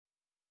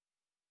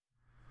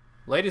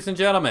Ladies and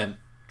gentlemen,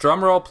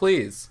 drum roll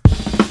please.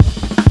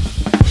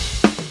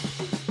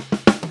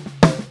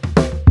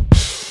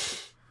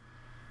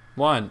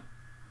 One,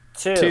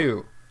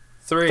 two,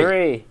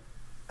 three.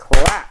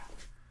 Clap.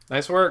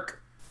 Nice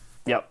work.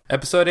 Yep.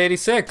 Episode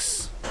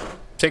 86.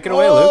 Take it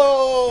away,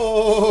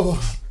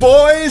 Luke.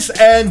 Boys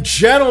and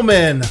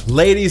gentlemen,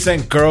 ladies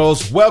and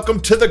girls,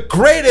 welcome to the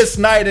greatest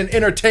night in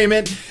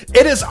entertainment.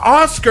 It is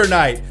Oscar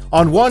night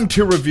on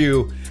 1-2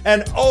 Review.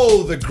 And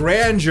oh, the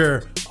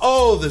grandeur.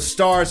 Oh, the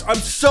stars. I'm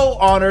so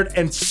honored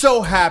and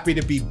so happy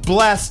to be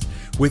blessed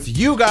with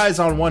you guys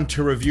on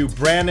 1-2 Review.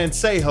 Brandon,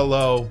 say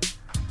hello.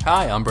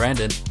 Hi, I'm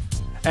Brandon.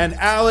 And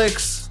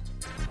Alex.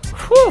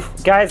 Whew.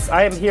 Guys,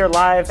 I am here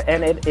live,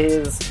 and it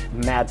is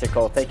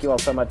magical. Thank you all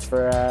so much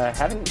for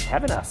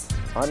having us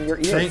on your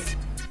ears.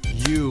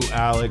 Thank you,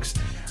 Alex.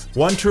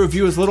 1-2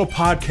 Review is a little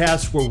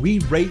podcast where we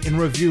rate and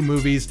review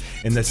movies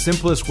in the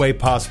simplest way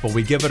possible.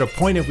 We give it a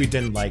point if we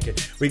didn't like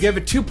it. We give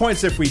it 2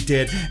 points if we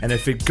did. And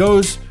if it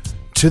goes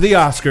to the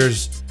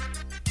Oscars,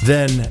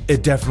 then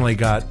it definitely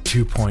got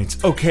 2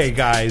 points. Okay,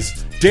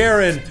 guys.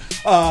 Darren,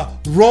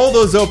 roll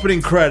those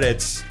opening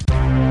credits. 1,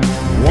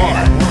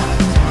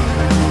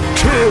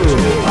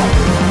 2,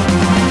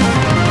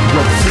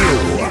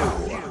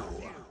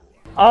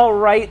 All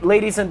right,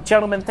 ladies and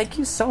gentlemen, thank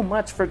you so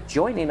much for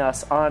joining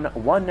us on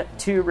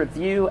 1-2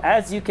 Review.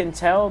 As you can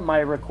tell, my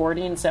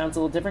recording sounds a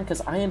little different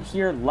because I am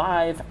here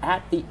live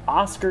at the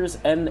Oscars,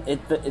 and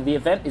the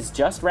event is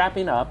just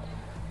wrapping up.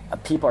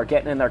 People are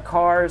getting in their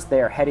cars,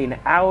 they are heading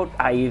out.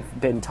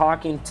 I've been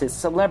talking to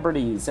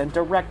celebrities and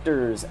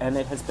directors, and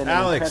it has been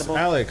an incredible,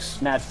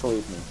 magical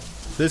evening.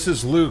 This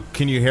is Luke.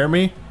 Can you hear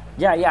me?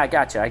 Yeah, I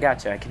got you. I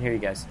can hear you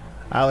guys.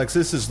 Alex,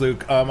 this is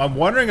Luke. I'm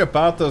wondering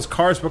about those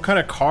cars. What kind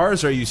of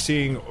cars are you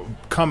seeing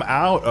come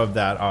out of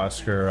that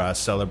Oscar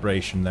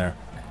celebration there?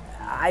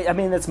 I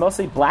mean, it's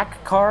mostly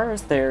black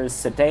cars. There's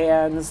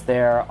sedans.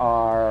 There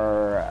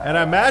are... and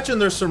I imagine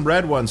there's some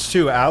red ones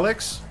too,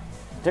 Alex?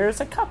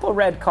 There's a couple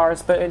red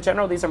cars, but in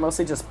general, these are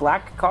mostly just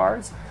black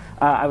cars.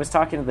 I was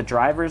talking to the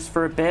drivers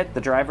for a bit.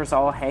 The drivers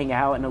all hang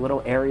out in a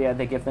little area.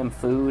 They give them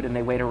food, and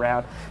they wait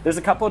around. There's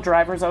a couple of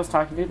drivers I was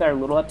talking to that are a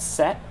little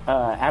upset.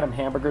 Adam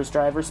Hamburger's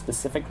driver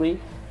specifically,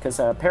 because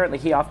apparently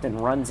he often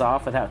runs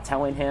off without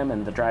telling him,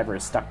 and the driver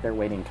is stuck there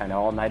waiting kind of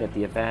all night at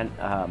the event.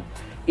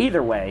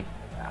 Either way,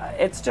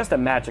 it's just a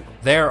magical...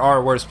 There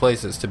are worse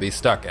places to be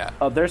stuck at.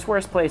 Oh, there's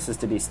worse places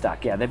to be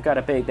stuck. Yeah, they've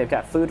got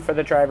food for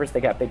the drivers. They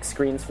got big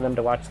screens for them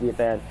to watch the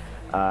event.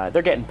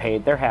 They're getting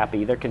paid. They're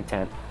happy. They're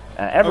content.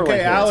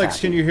 Okay, Alex,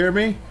 can you hear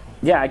me?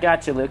 Yeah, I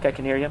got you, Luke. I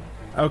can hear you.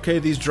 Okay,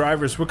 these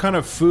drivers, what kind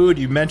of food?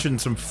 You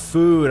mentioned some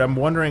food. I'm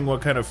wondering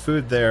what kind of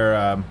food they're...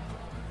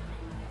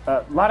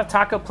 A lot of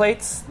taco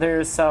plates.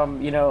 There's some,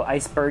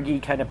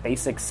 icebergy kind of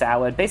basic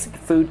salad, basic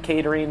food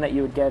catering that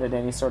you would get at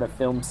any sort of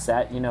film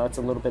set. It's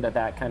a little bit of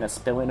that kind of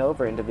spilling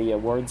over into the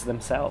awards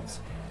themselves.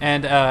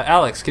 And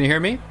Alex, can you hear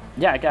me?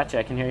 Yeah, I got you.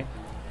 I can hear you.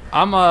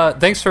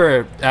 Thanks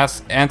for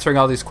answering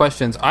all these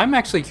questions. I'm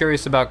actually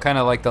curious about kind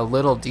of like the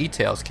little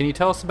details. Can you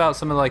tell us about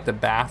some of like the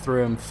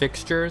bathroom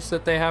fixtures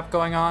that they have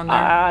going on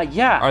there?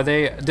 Yeah.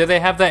 Do they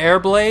have the air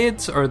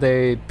blades? Or are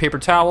they paper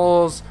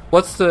towels?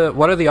 What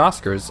are the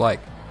Oscars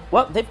like?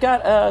 Well, they've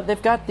got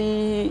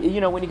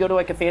the, when you go to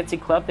like a fancy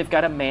club, they've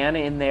got a man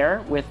in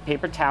there with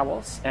paper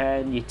towels,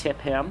 and you tip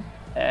him.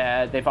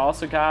 They've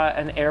also got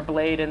an air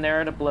blade in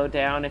there to blow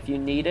down if you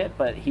need it,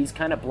 but he's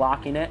kind of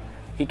blocking it.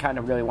 He kind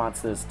of really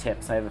wants those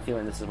tips. I have a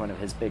feeling this is one of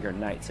his bigger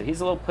nights. So he's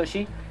a little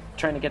pushy,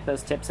 trying to get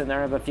those tips in there.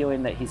 I have a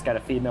feeling that he's got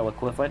a female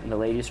equivalent in the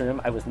ladies'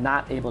 room. I was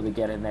not able to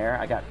get in there.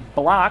 I got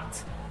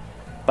blocked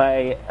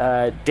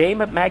by Dame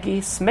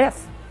Maggie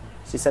Smith.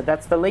 She said,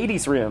 that's the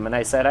ladies' room. And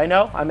I said, I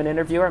know. I'm an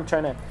interviewer. I'm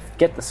trying to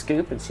get the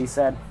scoop. And she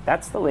said,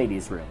 that's the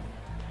ladies' room.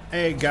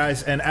 Hey,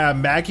 guys. And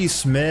Maggie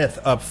Smith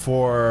up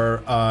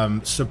for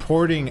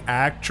supporting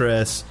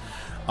actress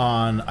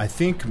on, I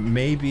think,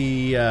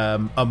 maybe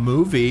a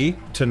movie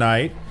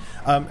tonight.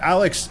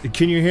 Alex,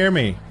 can you hear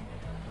me?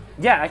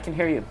 Yeah, I can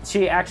hear you.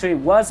 She actually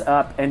was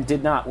up and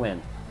did not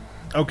win.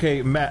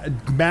 Okay,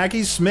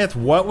 Maggie Smith,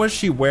 what was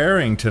she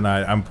wearing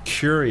tonight? I'm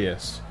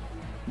curious.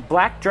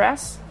 Black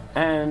dress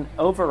and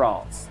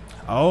overalls.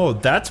 Oh,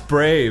 that's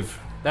brave.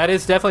 That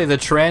is definitely the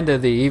trend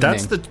of the evening.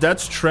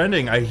 That's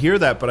trending. I hear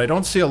that, but I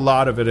don't see a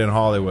lot of it in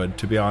Hollywood,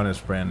 to be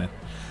honest, Brandon.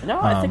 No,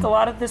 I think a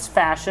lot of this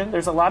fashion,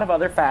 there's a lot of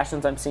other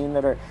fashions I'm seeing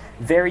that are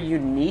very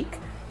unique.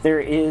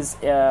 There is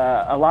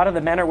a lot of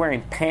the men are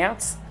wearing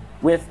pants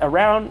with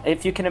around,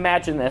 if you can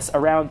imagine this,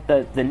 around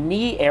the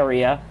knee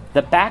area,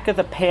 the back of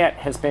the pant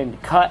has been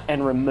cut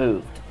and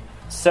removed.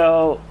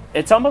 So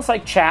it's almost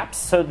like chaps,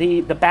 so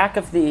the back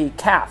of the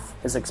calf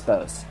is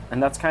exposed.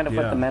 And that's kind of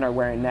what the men are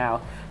wearing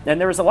now. And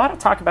there was a lot of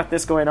talk about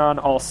this going on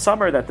all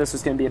summer, that this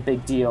was going to be a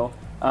big deal.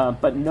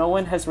 But no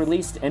one has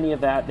released any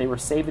of that. They were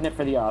saving it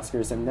for the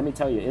Oscars, and let me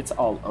tell you, it's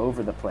all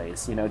over the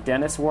place.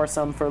 Dennis wore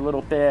some for a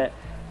little bit.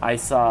 I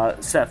saw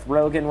Seth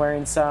Rogen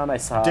wearing some. I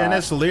saw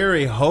Dennis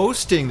Leary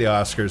hosting the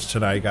Oscars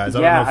tonight, guys.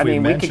 I don't know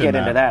if we could get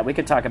into that. We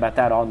could talk about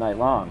that all night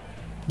long.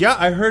 Yeah,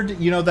 I heard,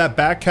 that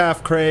back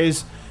calf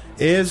craze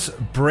is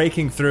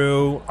breaking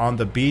through on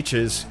the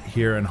beaches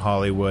here in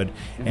Hollywood.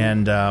 Mm-hmm.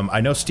 And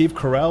I know Steve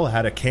Carell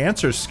had a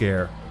cancer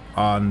scare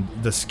on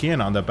the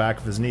skin on the back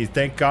of his knee.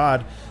 Thank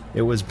God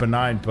it was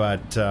benign,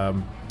 but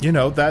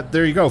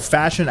there you go.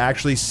 Fashion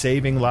actually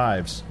saving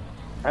lives.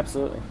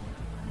 Absolutely.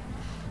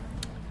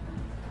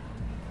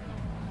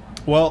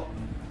 Well,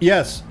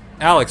 yes.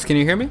 Alex, can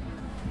you hear me?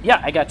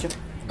 Yeah, I got you.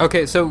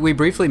 Okay, so we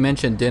briefly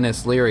mentioned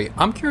Denis Leary.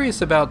 I'm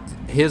curious about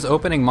his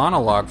opening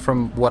monologue.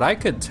 From what I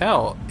could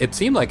tell, it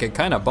seemed like it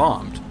kind of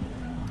bombed.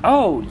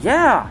 Oh,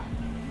 yeah.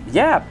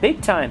 Yeah,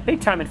 big time,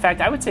 big time. In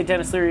fact, I would say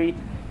Denis Leary,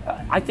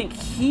 I think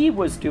he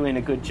was doing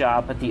a good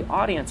job, but the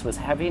audience was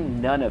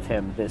having none of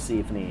him this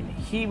evening.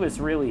 He was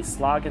really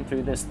slogging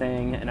through this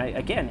thing, and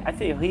I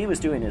think he was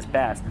doing his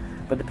best,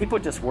 but the people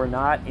just were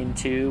not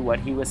into what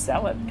he was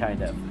selling,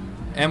 kind of.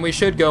 And we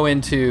should go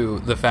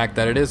into the fact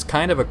that it is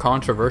kind of a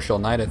controversial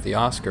night at the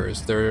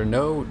Oscars. There are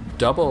no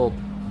double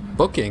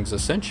bookings,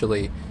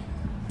 essentially.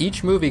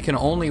 Each movie can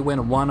only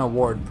win one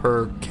award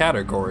per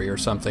category or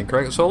something,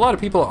 correct? So a lot of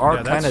people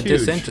are kind of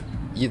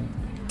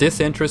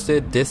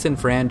disinterested,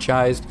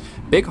 disenfranchised.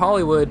 Big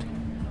Hollywood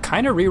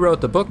kind of rewrote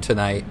the book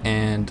tonight,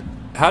 and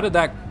how did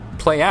that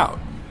play out?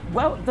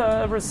 Well,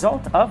 the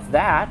result of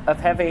that, of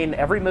having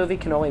every movie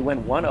can only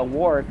win one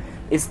award,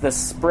 is the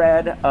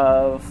spread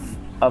of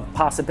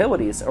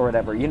possibilities or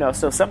whatever,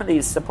 so some of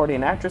these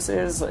supporting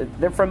actresses,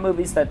 they're from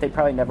movies that they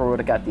probably never would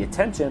have got the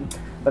attention,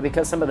 but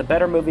because some of the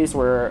better movies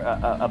were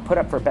put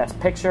up for Best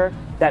Picture,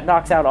 that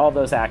knocks out all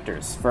those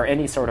actors for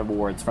any sort of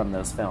awards from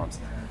those films.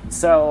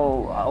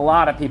 So a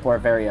lot of people are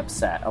very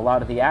upset. A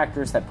lot of the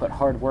actors that put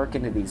hard work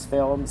into these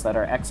films, that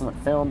are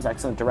excellent films,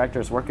 excellent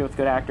directors working with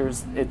good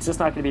actors, it's just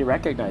not going to be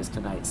recognized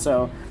tonight.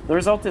 So the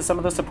result is some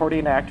of the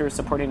supporting actors,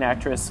 supporting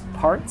actress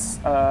parts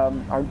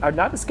are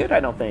not as good, I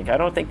don't think. I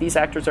don't think these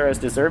actors are as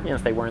deserving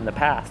as they were in the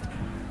past.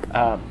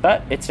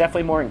 But it's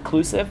definitely more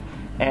inclusive,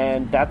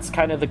 and that's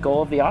kind of the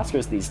goal of the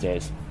Oscars these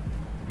days.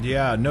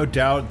 Yeah, no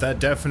doubt. That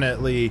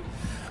definitely...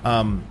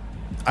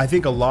 I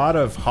think a lot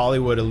of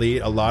Hollywood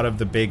elite, a lot of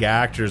the big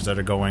actors that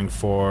are going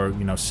for,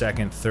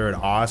 second, third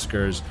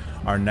Oscars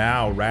are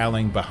now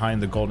rallying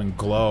behind the Golden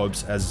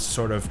Globes as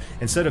sort of,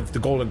 instead of the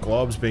Golden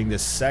Globes being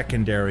this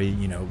secondary,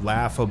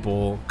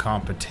 laughable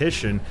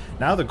competition,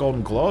 now the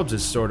Golden Globes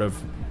is sort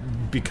of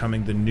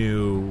becoming the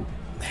new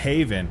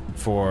haven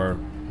for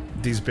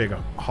these big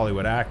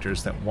Hollywood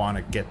actors that want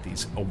to get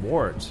these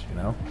awards,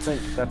 So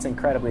that's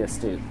incredibly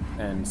astute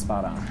and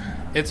spot on.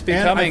 It's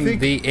becoming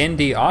the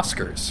indie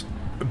Oscars.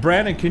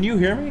 Brandon, can you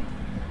hear me?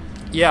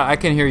 Yeah, I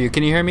can hear you.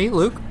 Can you hear me,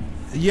 Luke?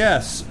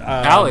 Yes.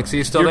 Alex, are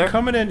you still there?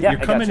 You're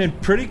coming in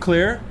pretty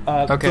clear.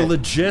 Okay. The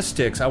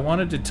logistics, I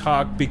wanted to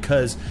talk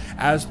because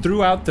as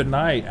throughout the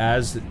night,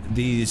 as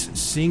these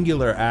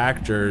singular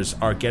actors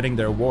are getting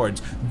their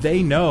awards,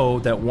 they know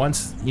that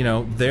once,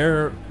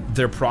 their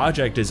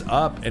project is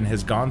up and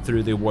has gone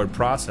through the award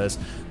process,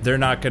 they're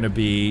not going to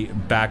be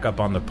back up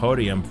on the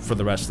podium for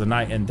the rest of the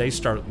night, and they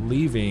start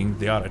leaving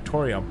the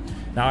auditorium.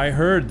 Now, I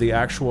heard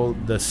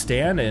the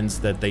stand-ins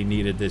that they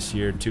needed this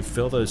year to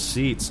fill those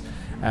seats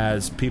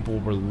as people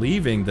were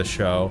leaving the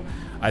show.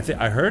 I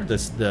heard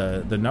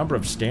the number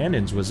of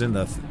stand-ins was in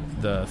the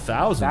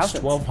thousands,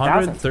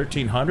 1,200,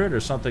 1,300 or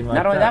something like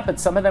that. Not only that, but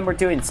some of them were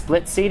doing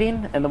split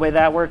seating, and the way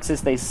that works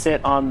is they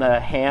sit on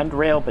the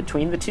handrail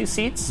between the two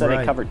seats, so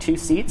they cover two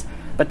seats.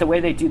 But the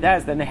way they do that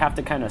is then they have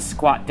to kind of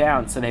squat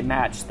down so they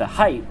match the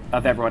height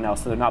of everyone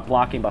else, so they're not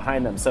blocking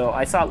behind them. So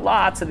I saw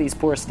lots of these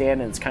poor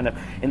stand-ins kind of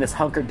in this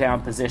hunkered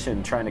down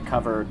position trying to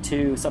cover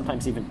two,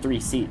 sometimes even three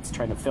seats,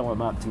 trying to fill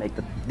them up to make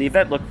the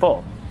event look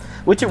full,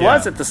 which it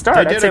was at the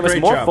start. I'd say it was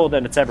more full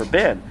than it's ever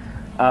been.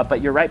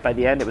 But you're right, by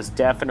the end it was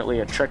definitely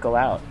a trickle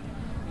out.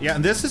 Yeah,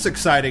 and this is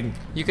exciting.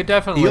 You could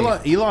definitely...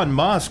 Elon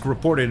Musk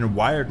reported in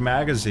Wired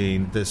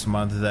magazine this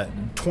month that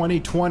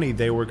 2020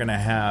 they were going to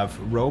have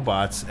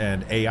robots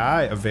and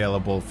AI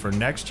available for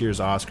next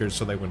year's Oscars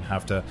so they wouldn't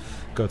have to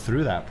go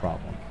through that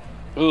problem.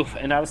 Oof,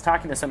 and I was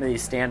talking to some of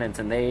these stand-ins,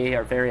 and they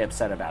are very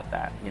upset about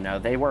that.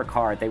 They work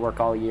hard. They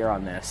work all year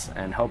on this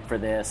and hope for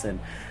this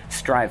and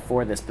strive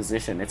for this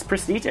position. It's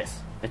prestigious.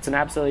 It's an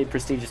absolutely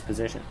prestigious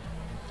position.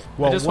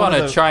 Well, I just want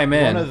to chime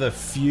in.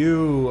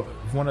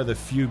 One of the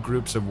few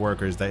groups of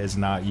workers that is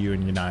not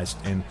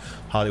unionized in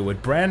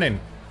Hollywood. Brandon,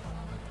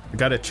 I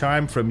got a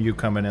chime from you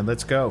coming in.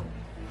 Let's go.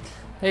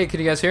 Hey,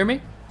 can you guys hear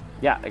me?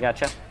 Yeah, I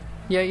gotcha.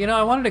 Yeah,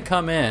 I wanted to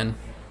come in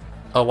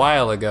a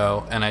while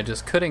ago, and I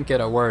just couldn't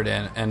get a word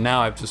in, and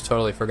now I've just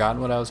totally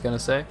forgotten what I was going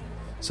to say.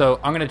 So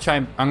I'm going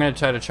to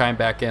try to chime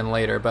back in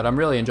later, but I'm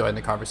really enjoying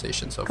the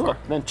conversation so far.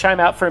 Then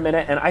chime out for a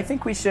minute, and I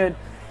think we should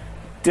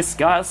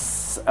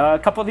discuss a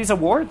couple of these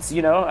awards.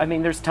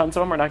 There's tons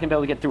of them. We're not going to be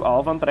able to get through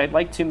all of them, but I'd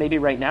like to maybe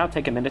right now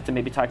take a minute to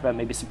maybe talk about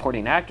maybe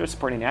supporting actors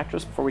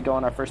before we go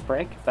on our first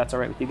break, if that's all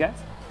right with you guys.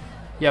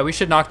 Yeah, we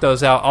should knock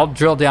those out. I'll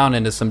drill down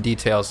into some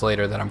details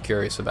later that I'm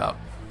curious about.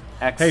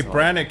 Excellent. Hey,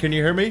 Brandon, can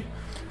you hear me?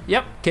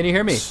 Yep, can you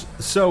hear me?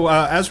 So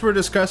as we're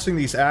discussing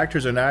these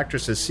actors and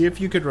actresses, see if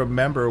you could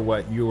remember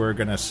what you were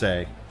going to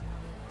say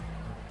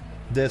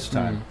this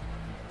time.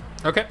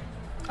 Okay.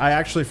 I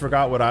actually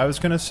forgot what I was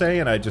going to say,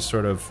 and I just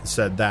sort of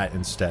said that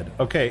instead.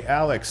 Okay,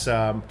 Alex,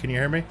 can you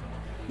hear me?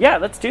 Yeah,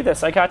 let's do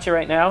this. I got you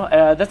right now.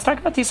 Let's talk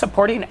about these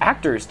supporting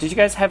actors. Did you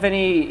guys have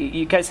any?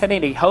 You guys had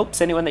any hopes?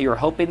 Anyone that you were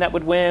hoping that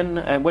would win?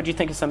 And what do you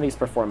think of some of these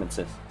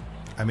performances?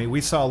 I mean, we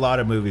saw a lot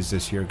of movies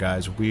this year,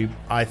 guys.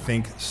 I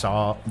think,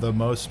 saw the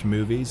most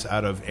movies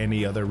out of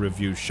any other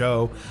review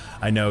show.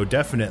 I know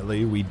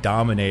definitely we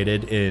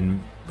dominated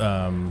in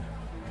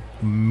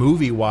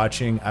movie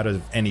watching out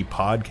of any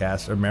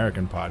podcast,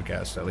 American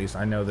podcast at least.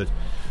 I know that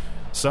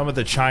some of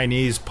the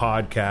Chinese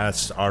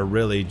podcasts are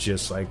really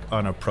just like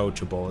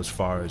unapproachable as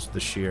far as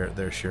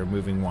their sheer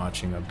moving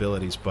watching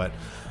abilities, but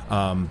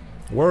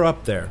we're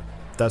up there.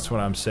 That's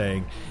what I'm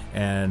saying.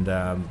 And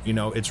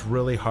it's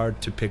really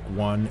hard to pick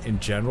one in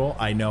general.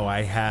 I know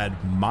I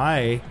had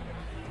my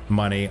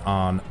money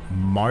on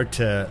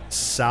Marta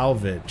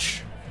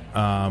Salvage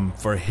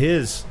for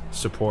his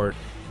support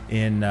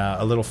in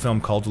a little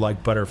film called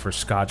Like Butter for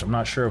Scotch. I'm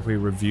not sure if we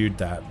reviewed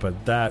that,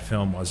 but that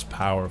film was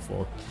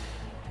powerful.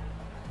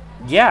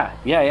 Yeah,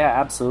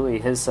 absolutely.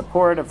 His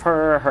support of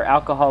her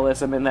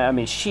alcoholism in that. I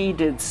mean, she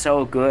did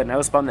so good, and I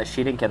was bummed that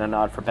she didn't get a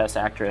nod for Best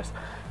Actress.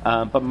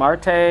 But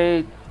Marte?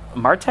 I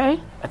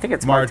think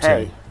it's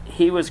Marte.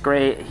 He was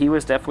great. He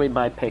was definitely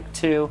my pick,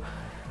 too.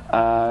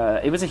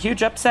 It was a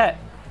huge upset.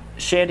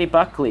 Shandy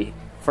Buckley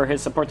for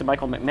his support to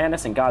Michael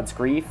McManus in God's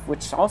Grief,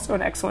 which is also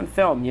an excellent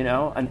film,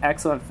 an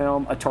excellent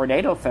film, a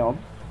tornado film,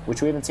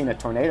 which we haven't seen a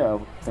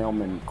tornado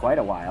film in quite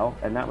a while,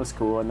 and that was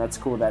cool, and that's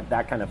cool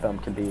that kind of film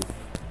can be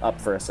up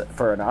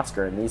for an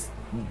Oscar in these,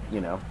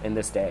 in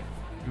this day.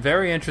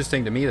 Very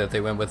interesting to me that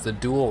they went with the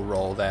dual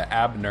role that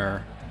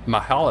Abner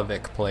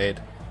Mihalovic played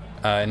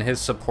in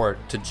his support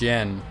to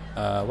Jen.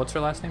 What's her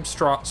last name?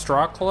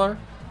 Strackler?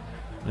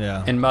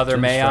 Yeah. In Mother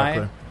Jen May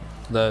Strackler.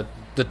 I?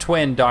 The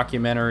twin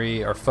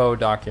documentary or faux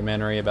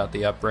documentary about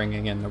the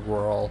upbringing in the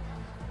rural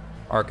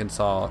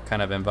Arkansas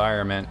kind of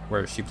environment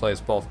where she plays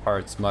both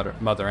parts,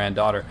 mother and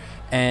daughter.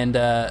 And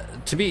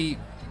to be,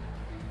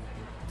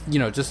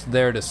 just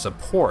there to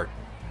support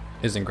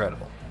is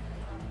incredible.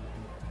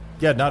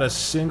 Yeah, not a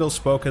single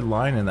spoken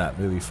line in that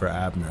movie for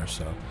Abner.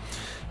 So,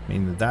 I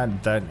mean,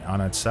 that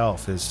on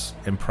itself is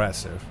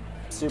impressive.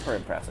 Super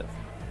impressive.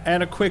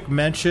 And a quick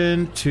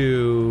mention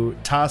to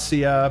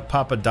Tasia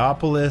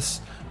Papadopoulos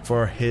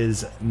for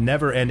his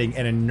never-ending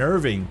and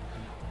unnerving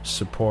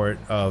support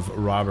of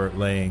Robert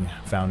Lang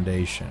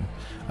Foundation.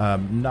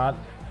 Not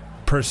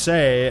per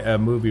se a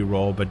movie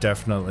role, but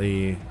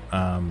definitely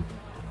a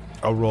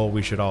role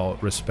we should all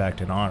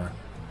respect and honor.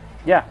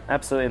 Yeah,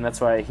 absolutely, and that's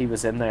why he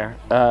was in there.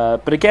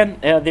 But again,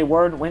 the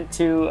award went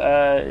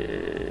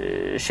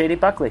to Shady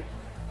Buckley,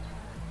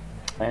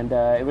 and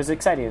it was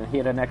exciting. He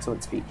had an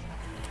excellent speech.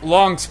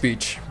 Long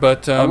speech,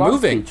 but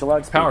moving,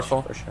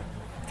 powerful. For sure.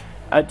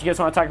 Do you guys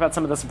want to talk about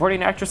some of the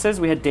supporting actresses?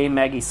 We had Dame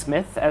Maggie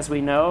Smith, as we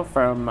know,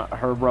 from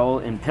her role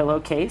in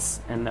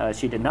Pillowcase, and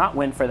she did not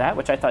win for that,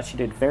 which I thought she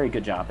did a very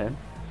good job in.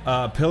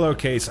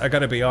 Pillowcase, I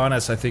gotta be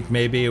honest, I think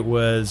maybe it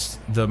was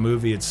the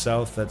movie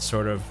itself that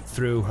sort of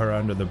threw her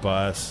under the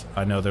bus.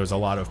 I know there was a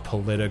lot of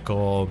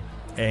political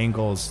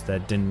angles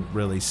that didn't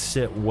really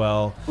sit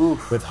well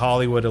with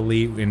Hollywood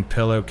elite in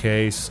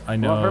Pillowcase. I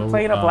know. Well, her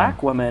playing a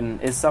black woman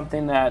is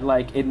something that,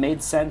 it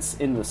made sense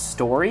in the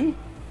story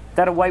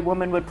that a white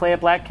woman would play a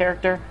black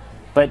character,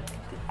 but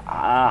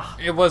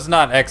it was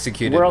not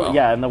executed well.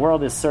 Yeah, and the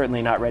world is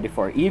certainly not ready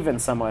for it. Even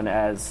someone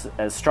as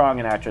strong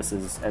an actress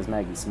as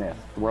Maggie Smith,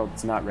 the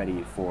world's not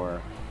ready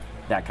for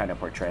that kind of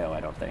portrayal,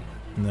 I don't think.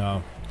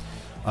 No.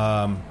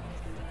 But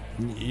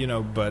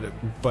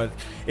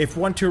if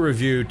one to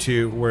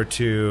review were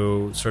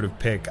to sort of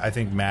pick, I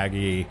think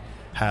Maggie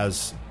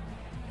has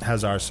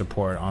our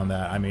support on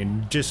that. I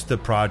mean, just the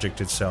project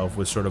itself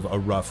was sort of a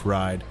rough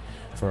ride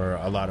for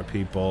a lot of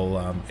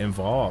people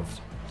involved.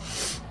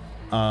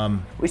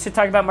 We should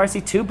talk about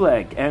Marcy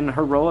Tubleg and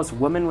her role as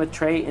Woman with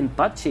Tray in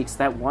Butt Cheeks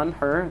that won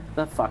her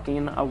the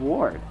fucking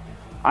award.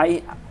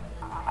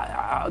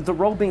 The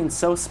role being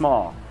so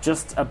small,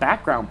 just a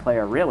background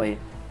player, really.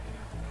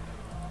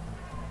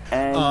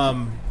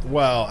 And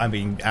well, I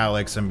mean,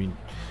 Alex,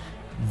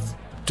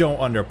 don't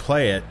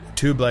underplay it.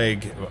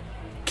 Tubleg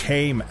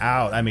came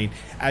out. I mean,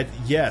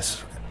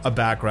 yes, a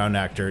background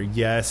actor.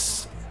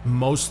 Yes,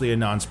 mostly a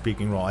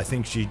non-speaking role. I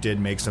think she did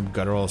make some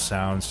guttural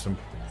sounds,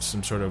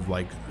 some sort of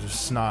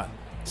snot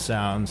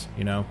sounds,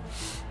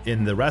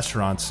 in the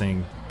restaurant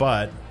scene.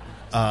 But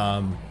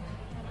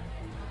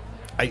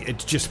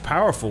it's just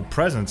powerful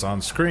presence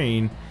on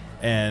screen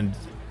and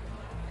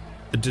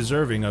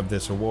deserving of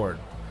this award.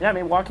 Yeah, I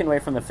mean, walking away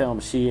from the film,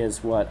 she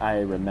is what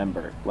I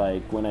remember.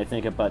 When I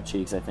think of Butt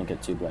Cheeks, I think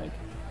of Tubleg.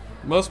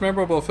 Most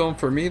memorable film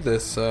for me in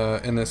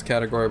this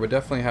category would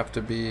definitely have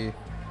to be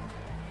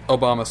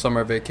Obama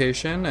Summer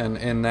Vacation, and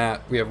in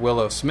that we have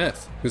Willow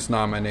Smith, who's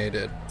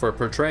nominated for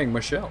portraying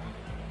Michelle.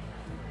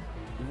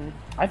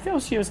 I feel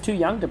she was too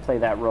young to play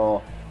that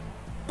role,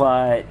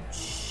 but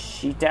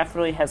she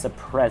definitely has a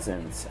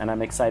presence, and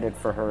I'm excited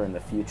for her in the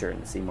future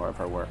and to see more of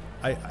her work.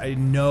 I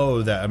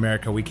know that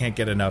America, we can't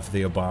get enough of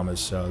the Obamas,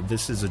 so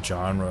this is a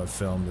genre of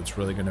film that's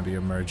really going to be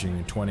emerging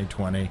in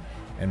 2020,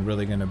 and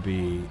really going to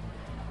be,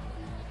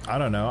 I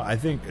don't know, I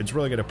think it's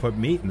really going to put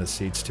meat in the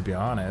seats, to be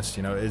honest.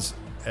 You know,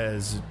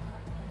 as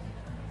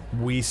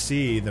we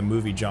see the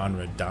movie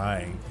genre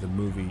dying, the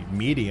movie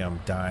medium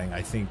dying,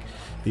 I think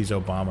these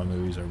Obama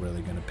movies are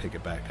really going to pick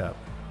it back up.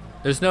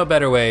 There's no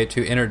better way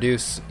to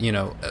introduce, you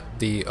know,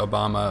 the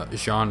Obama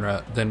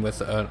genre than with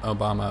an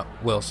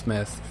Obama-Will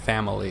Smith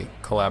family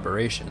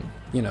collaboration.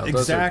 You know,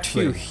 those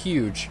Exactly. are two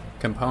huge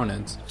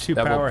components. Two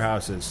that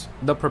powerhouses.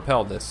 They'll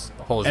propel this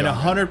whole And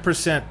genre.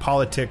 100%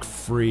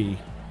 politic-free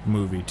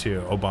movie,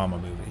 too, Obama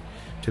movie.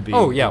 To be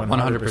Oh, yeah,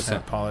 100%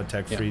 100%.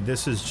 politic-free. Yeah.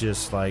 This is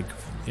just like,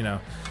 you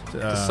know...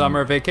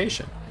 Summer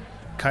vacation.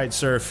 kite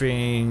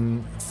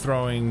surfing,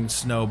 throwing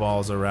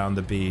snowballs around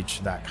the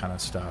beach, that kind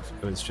of stuff.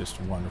 It was just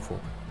wonderful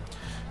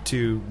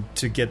to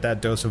get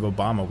that dose of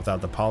Obama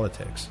without the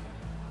politics.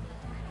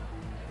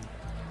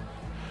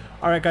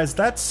 All right, guys,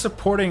 that's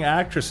supporting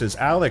actresses.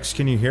 Alex,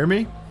 can you hear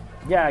me?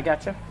 Yeah, I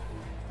gotcha.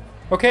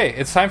 Okay,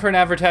 it's time for an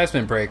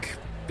advertisement break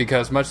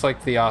because much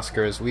like the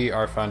Oscars, we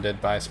are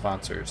funded by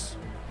sponsors.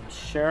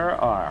 Sure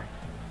are.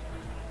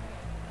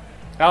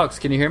 Alex,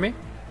 can you hear me?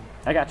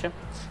 I gotcha.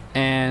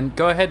 And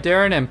go ahead,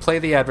 Darren, and play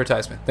the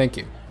advertisement. Thank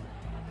you.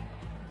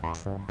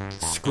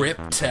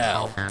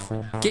 Scriptel.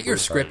 Get your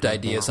script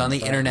ideas on the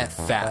internet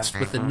fast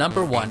with the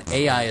 #1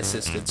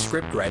 AI-assisted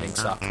script writing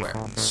software,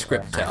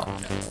 Scriptel.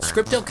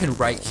 Scriptel can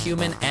write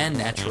human and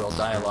natural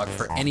dialogue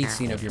for any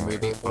scene of your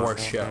movie or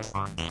show.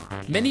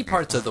 Many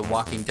parts of The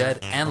Walking Dead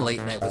and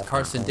Late Night with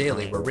Carson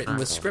Daly were written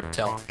with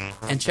Scriptel,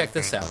 and check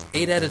this out.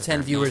 8 out of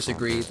 10 viewers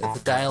agree that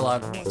the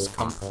dialogue was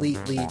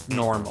completely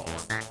normal.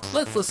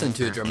 Let's listen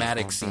to a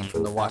dramatic scene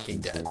from The Walking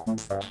Dead.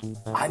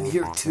 I'm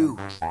here too.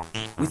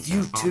 With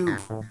you too.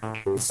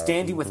 I'm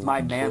standing with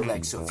my man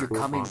legs, so if you're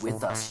coming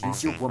with us,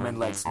 use your woman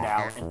legs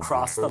now and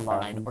cross the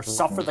line or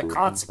suffer the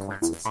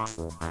consequences.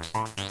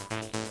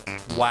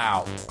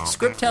 Wow.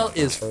 Scriptel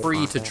is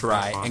free to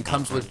try and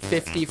comes with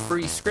 50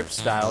 free script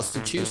styles to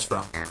choose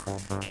from.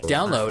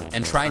 Download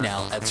and try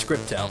now at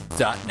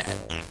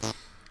scriptel.net.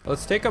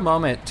 Let's take a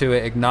moment to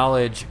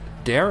acknowledge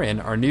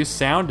Darren, our new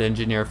sound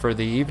engineer for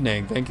the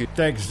evening. Thank you.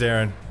 Thanks,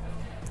 Darren.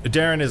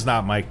 Darren is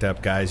not mic'd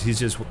up, guys. He's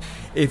just...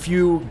 If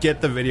you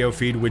get the video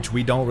feed, which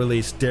we don't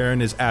release,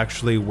 Darren is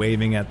actually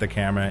waving at the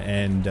camera,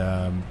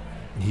 and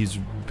he's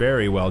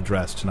very well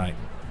dressed tonight.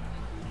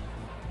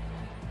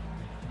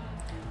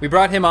 We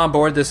brought him on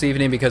board this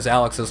evening because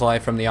Alex is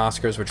live from the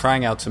Oscars. We're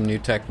trying out some new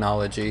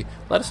technology.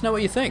 Let us know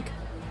what you think.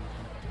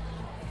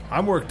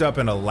 I'm worked up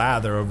in a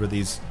lather over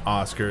these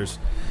Oscars,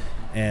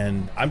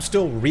 and I'm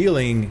still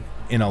reeling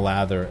in a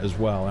lather as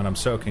well, and I'm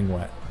soaking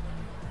wet.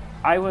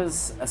 I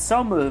was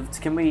so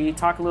moved. Can we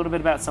talk a little bit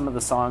about some of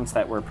the songs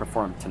that were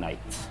performed tonight?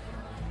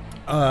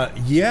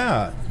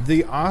 Yeah,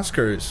 the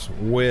Oscars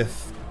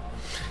with,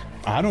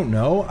 I don't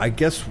know, I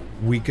guess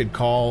we could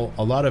call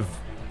a lot of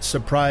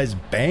surprise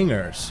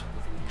bangers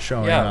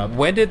showing up.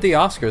 When did the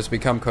Oscars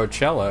become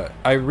Coachella?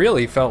 I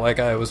really felt like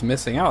I was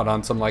missing out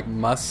on some like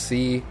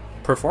must-see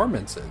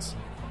performances.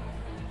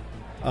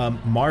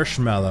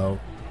 Marshmello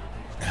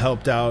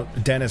helped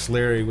out Dennis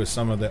Leary with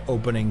some of the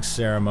opening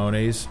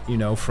ceremonies. You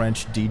know,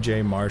 French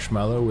DJ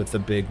Marshmello with the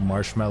big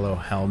marshmallow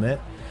helmet.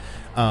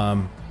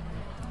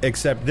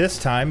 Except this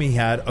time he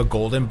had a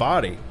golden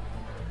body.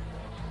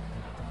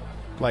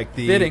 Like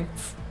the Fitting.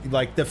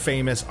 Like the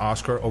famous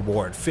Oscar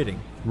award. Fitting,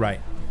 right.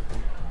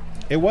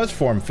 It was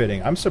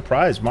form-fitting. I'm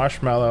surprised.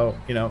 Marshmello,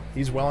 you know,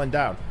 he's well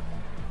endowed.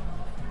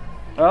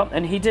 Well,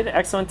 and he did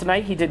excellent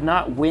tonight. He did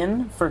not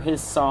win for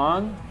his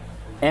song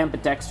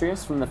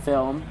Ambidextrous from the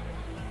film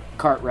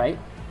Cartwright,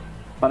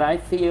 but I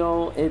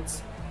feel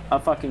it's a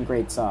fucking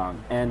great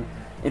song. And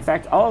in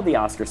fact, all the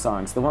Oscar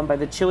songs, the one by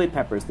the Chili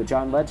Peppers, the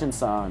John Legend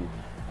song,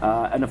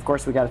 and of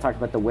course we got to talk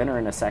about the winner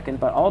in a second,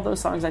 but all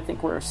those songs I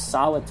think were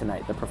solid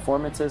tonight. The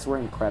performances were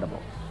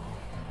incredible.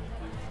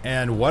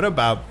 And what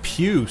about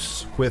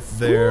Puce with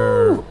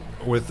their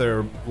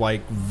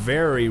like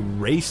very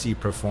racy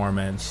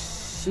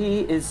performance?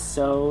 She is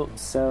so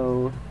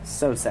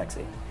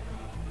sexy.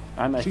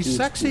 She's huge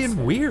sexy Puce and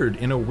fan. weird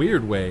in a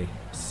weird way.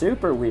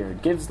 Super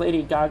weird. Gives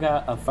Lady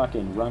Gaga a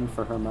fucking run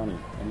for her money.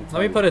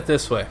 Let me put it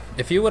this way.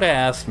 If you would have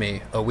asked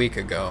me a week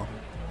ago,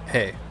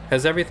 hey,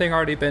 has everything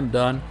already been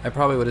done? I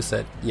probably would have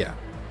said, yeah.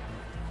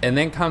 And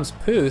then comes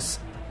Puce,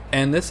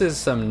 and this is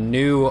some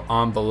new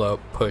envelope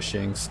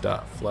pushing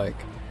stuff. Like,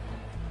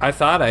 I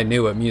thought I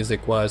knew what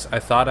music was. I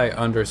thought I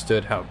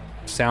understood how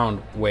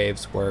sound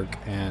waves work,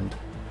 and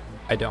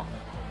I don't.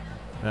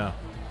 Yeah.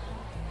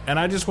 And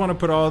I just want to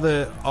put all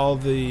the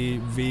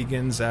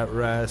vegans at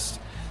rest.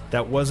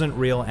 That wasn't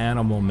real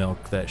animal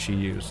milk that she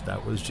used.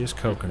 That was just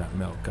coconut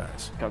milk,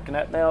 guys.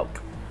 Coconut milk.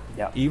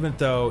 Yeah. Even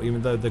though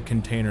the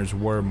containers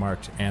were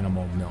marked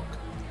animal milk.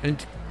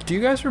 And do you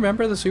guys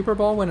remember the Super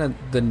Bowl when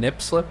the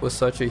nip slip was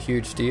such a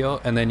huge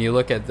deal? And then you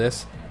look at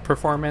this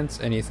performance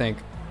and you think,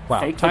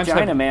 wow, Fake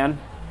vagina, man.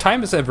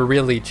 Times have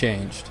really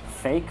changed.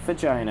 Fake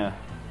vagina.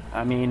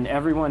 I mean,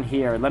 everyone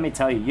here, let me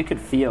tell you, you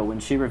could feel when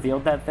she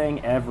revealed that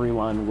thing,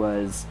 everyone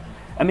was...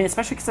 I mean,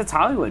 especially because it's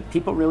Hollywood.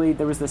 People really,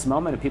 there was this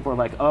moment of people were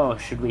like, "Oh,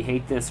 should we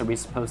hate this? Are we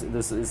supposed to,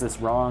 is this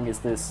wrong? Is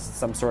this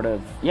some sort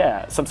of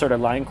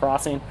line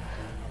crossing?"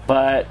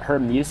 But her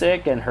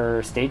music and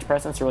her stage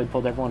presence really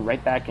pulled everyone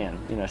right back in.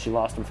 You know, she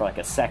lost them for like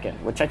a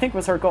second, which I think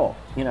was her goal.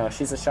 You know,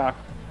 she's a shock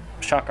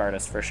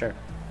artist for sure.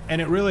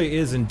 And it really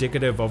is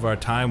indicative of our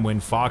time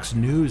when Fox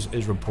News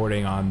is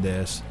reporting on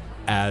this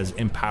as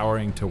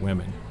empowering to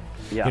women.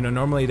 Yeah. You know,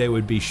 normally they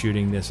would be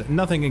shooting this,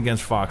 nothing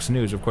against Fox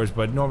News, of course,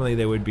 but normally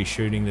they would be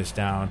shooting this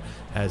down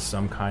as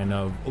some kind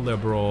of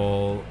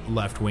liberal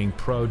left-wing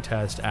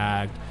protest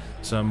act,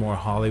 some more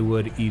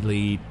Hollywood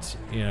elite,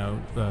 you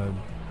know,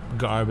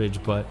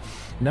 garbage. But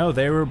no,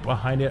 they were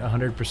behind it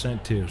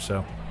 100% too.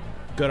 So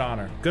good on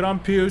her. Good on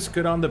Puce.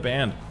 Good on the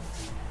band.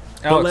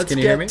 Alex, but let's can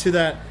you get hear me? to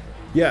that.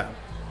 Yeah.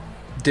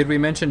 Did we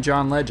mention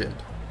John Legend?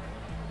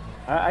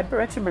 I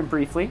mentioned him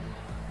briefly.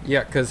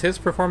 Yeah, because his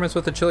performance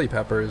with the Chili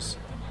Peppers,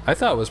 I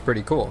thought was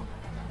pretty cool.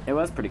 It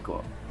was pretty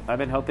cool. I've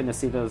been hoping to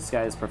see those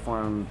guys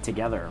perform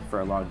together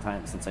for a long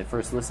time. Since I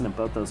first listened to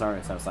both those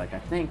artists, I was like, I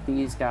think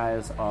these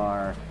guys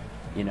are,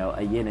 you know,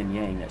 a yin and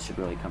yang that should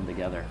really come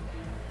together.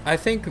 I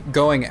think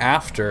going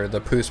after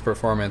the Puce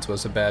performance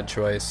was a bad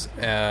choice.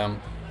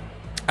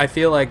 I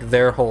feel like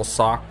their whole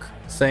sock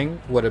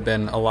thing would have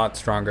been a lot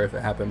stronger if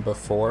it happened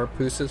before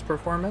Puce's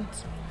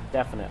performance.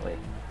 Definitely.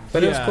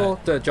 But it was cool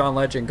that John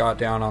Legend got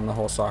down on the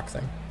whole sock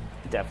thing.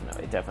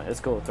 Definitely. It's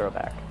a cool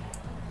throwback.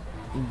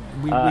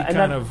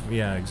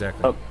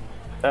 Exactly.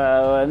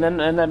 And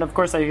then of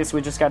course I guess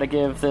we just got to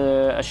give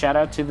a shout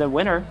out to the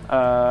winner,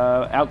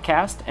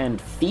 Outkast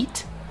and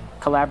Feet,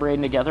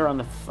 collaborating together on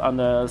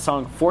the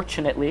song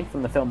 "Fortunately"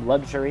 from the film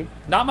Luxury.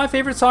 Not my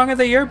favorite song of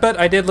the year, but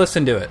I did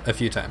listen to it a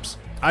few times.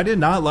 I did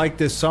not like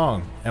this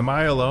song. Am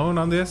I alone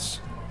on this?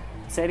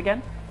 Say it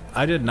again.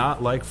 I did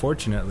not like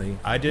Fortunately.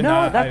 I did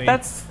No, not.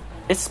 that's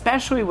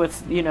especially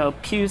with, you know,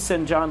 Puce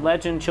and John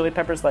Legend, Chili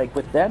Peppers, like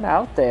with them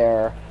out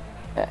there,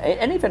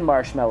 and even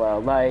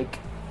Marshmello, like,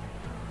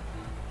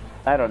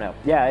 I don't know.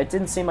 Yeah, it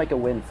didn't seem like a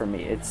win for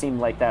me. It seemed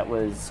like that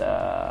was,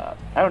 I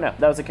don't know,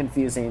 that was a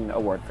confusing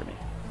award for me.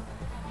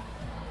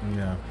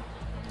 Yeah.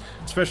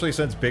 Especially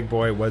since Big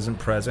Boy wasn't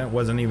present,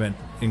 wasn't even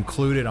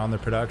included on the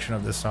production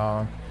of the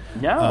song.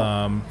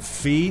 No.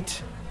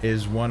 Feet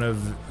is one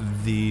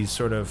of the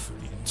sort of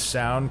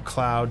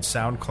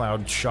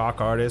SoundCloud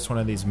shock artists, one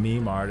of these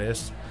meme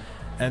artists.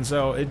 And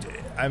so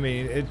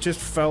it just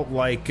felt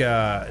like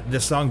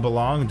this song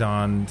belonged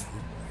on,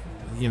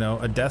 you know,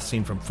 a death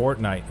scene from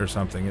Fortnite or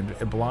something.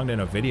 It belonged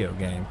in a video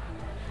game.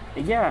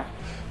 Yeah.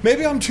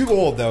 Maybe I'm too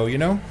old though, you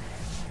know?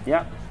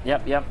 Yep.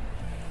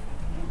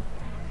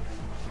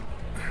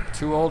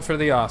 Too old for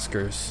the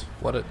Oscars.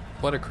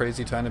 What a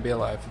crazy time to be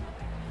alive.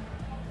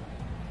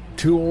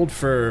 Too old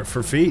for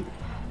Feet,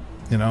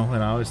 you know,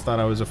 and I always thought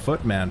I was a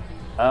foot man.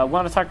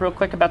 Want to talk real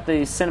quick about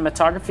the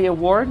Cinematography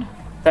Award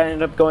that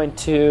ended up going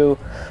to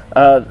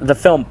the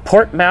film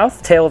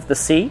Portsmouth, Tale of the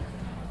Sea.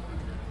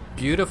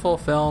 Beautiful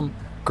film,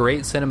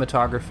 great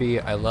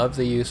cinematography. I love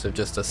the use of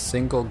just a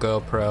single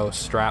GoPro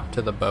strapped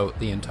to the boat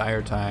the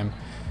entire time.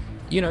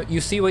 You know,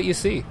 you see what you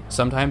see.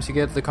 Sometimes you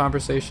get the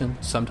conversation,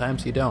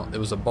 sometimes you don't. It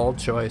was a bold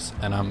choice,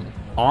 and I'm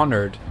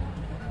honored,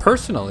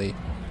 personally,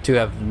 to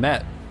have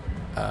met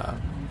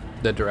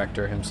the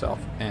director himself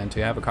and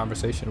to have a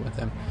conversation with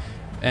him.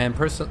 And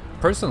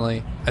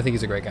personally, I think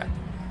he's a great guy.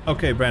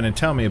 Okay, Brandon,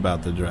 tell me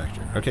about the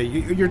director. Okay,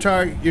 you're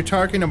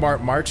talking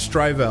about Mark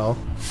Strivell,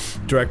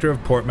 director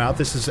of Portsmouth.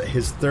 This is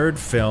his third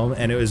film,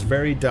 and it was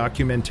very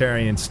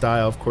documentary in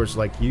style. Of course,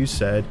 like you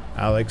said,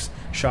 Alex,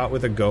 shot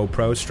with a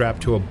GoPro,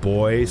 strapped to a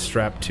buoy,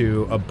 strapped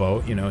to a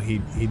boat. You know, he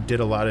did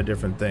a lot of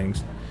different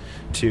things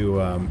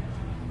to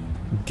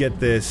get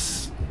the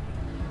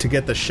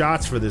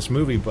shots for this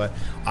movie. But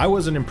I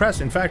wasn't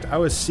impressed. In fact, I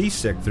was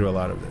seasick through a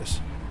lot of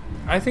this.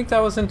 I think that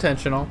was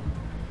intentional.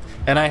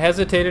 And I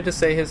hesitated to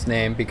say his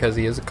name because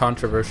he is a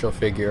controversial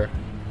figure.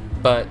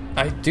 But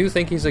I do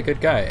think he's a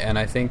good guy. And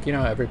I think, you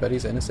know,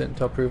 everybody's innocent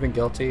until proven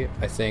guilty.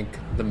 I think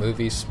the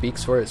movie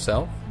speaks for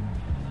itself.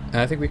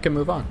 And I think we can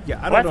move on. Yeah,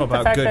 I don't know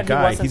about good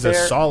guy. He's a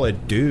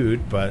solid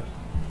dude, but...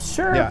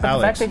 Sure, yeah, but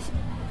Alex.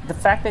 the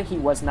fact that he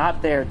was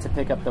not there to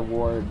pick up the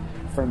award,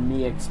 for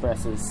me,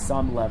 expresses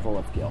some level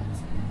of guilt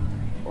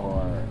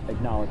or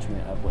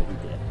acknowledgement of what he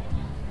did.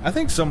 I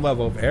think some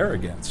level of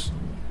arrogance.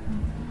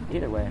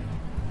 Either way,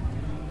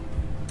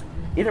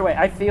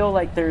 I feel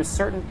like there's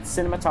certain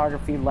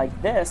cinematography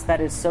like this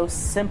that is so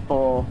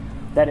simple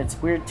that it's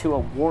weird to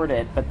award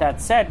it. But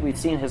that said, we've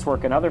seen his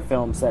work in other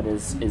films that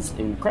is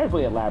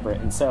incredibly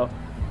elaborate. And so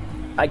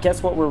I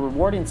guess what we're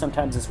rewarding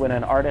sometimes is when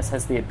an artist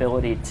has the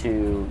ability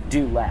to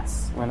do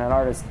less, when an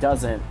artist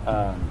doesn't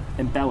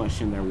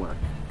embellish in their work.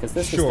 Because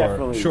this is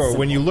definitely simple.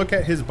 When you look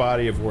at his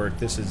body of work,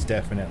 this is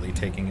definitely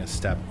taking a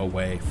step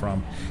away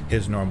from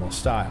his normal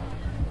style.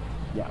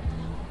 Yeah.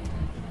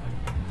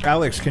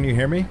 Alex, can you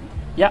hear me?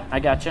 Yeah, I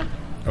gotcha.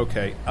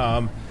 Okay.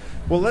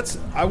 Well,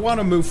 I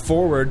want to move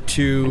forward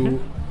to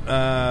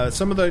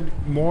some of the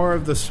more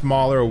of the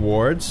smaller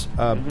awards.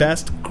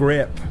 Best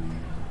Grip,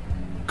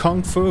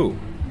 Kung Fu.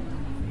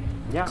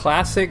 Yeah.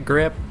 Classic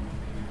grip,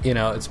 You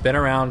know, it's been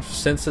around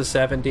since the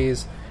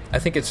 70s. I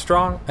think it's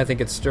strong. I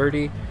think it's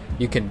sturdy.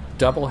 You can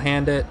double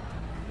hand it,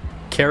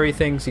 carry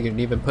things. You can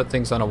even put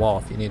things on a wall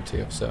if you need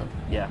to. So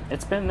Yeah,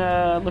 it's been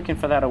looking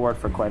for that award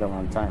for quite a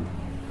long time.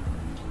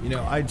 You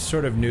know, I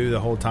sort of knew the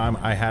whole time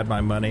I had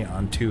my money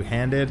on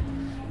two-handed,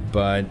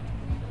 but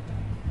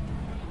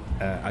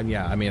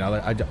yeah, I mean,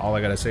 all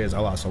I got to say is I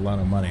lost a lot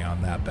of money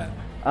on that bet.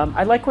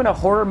 I like when a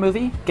horror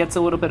movie gets a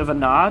little bit of a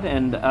nod,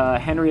 and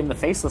Henry and the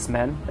Faceless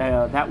Men,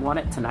 that won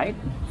it tonight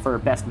for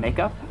Best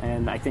Makeup,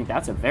 and I think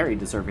that's a very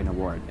deserving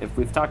award. If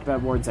we've talked about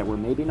awards that were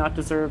maybe not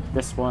deserved,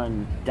 this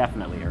one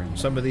definitely earned it.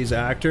 Some of these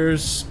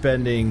actors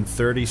spending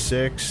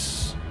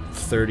 36,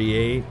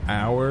 38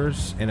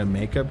 hours in a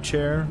makeup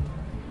chair.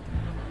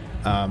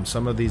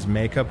 Some of these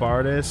makeup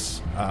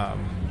artists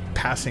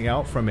passing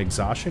out from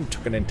exhaustion.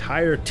 Took an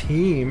entire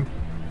team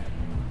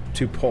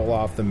to pull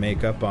off the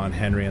makeup on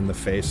Henry and the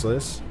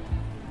Faceless.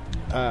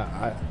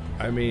 I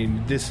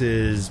mean, this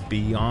is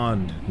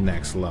beyond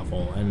next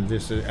level, and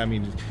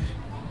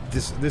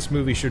this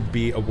movie should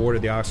be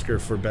awarded the Oscar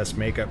for best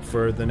makeup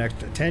for the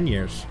next 10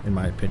 years, in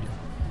my opinion.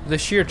 the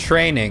sheer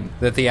training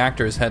that the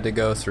actors had to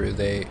go through,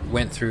 they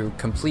went through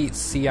complete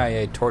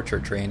CIA torture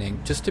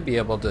training just to be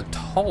able to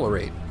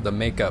tolerate the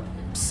makeup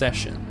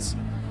sessions.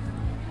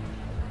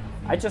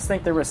 I just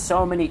think there were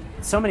so many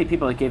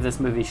people that gave this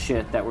movie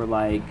shit that were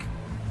like,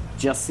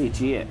 just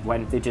CG it. Why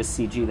didn't they just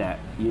CG that?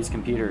 Use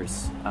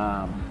computers.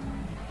 I'm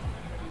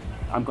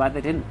glad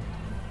they didn't.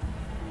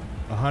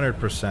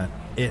 100%.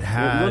 It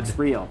looks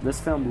real.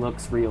 This film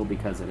looks real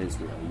because it is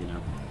real, you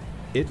know?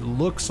 It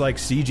looks like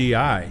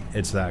CGI.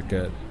 It's that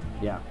good.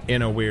 Yeah.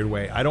 In a weird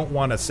way. I don't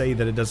want to say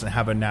that it doesn't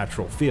have a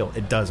natural feel.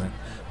 It doesn't.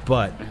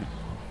 But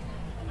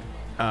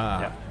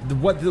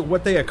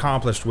what they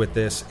accomplished with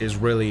this is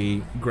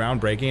really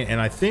groundbreaking, and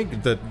I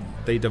think that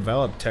they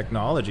developed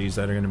technologies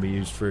that are going to be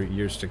used for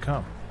years to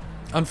come.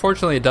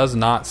 Unfortunately, it does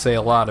not say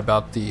a lot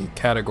about the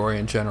category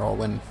in general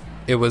when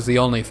it was the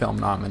only film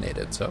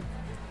nominated. So,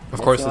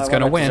 of course, it's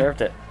going to win.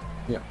 Deserved it.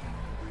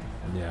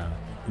 Yeah.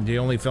 The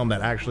only film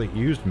that actually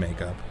used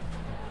makeup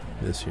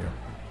this year.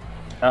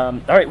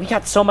 All right, we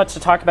got so much to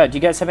talk about. Do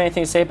you guys have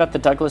anything to say about the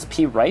Douglas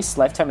P. Rice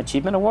Lifetime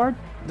Achievement Award?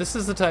 This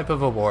is the type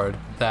of award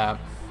that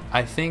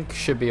I think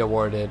should be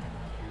awarded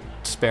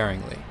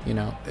sparingly. You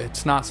know,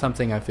 it's not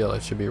something I feel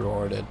it should be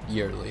awarded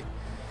yearly.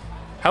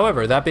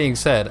 However, that being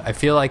said, I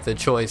feel like the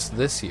choice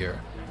this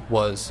year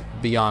was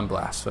beyond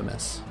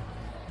blasphemous.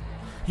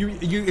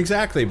 You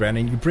exactly,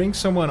 Brandon. You bring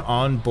someone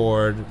on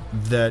board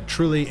that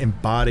truly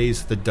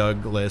embodies the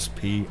Douglas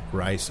P.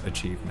 Rice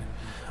achievement.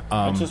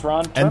 Which is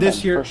Ron Perlman, and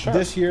this year,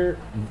 for sure.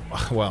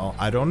 Well,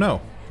 I don't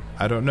know.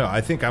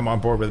 I think I'm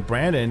on board with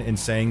Brandon in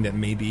saying that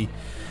maybe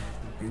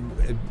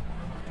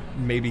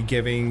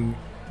giving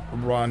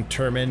Ron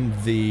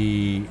Perlman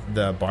the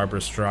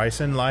Barbra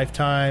Streisand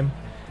lifetime,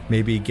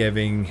 maybe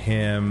giving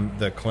him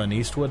the Clint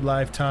Eastwood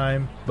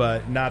lifetime,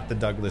 but not the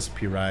Douglas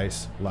P.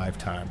 Rice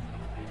lifetime.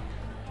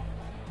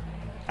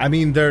 I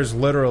mean, there's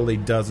literally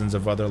dozens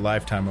of other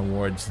Lifetime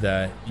awards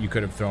that you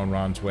could have thrown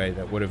Ron's way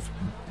that would have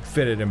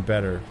fitted him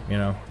better, you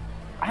know?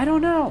 I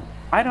don't know.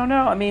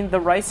 I mean, the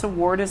Rice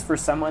Award is for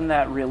someone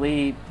that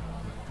really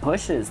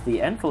pushes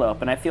the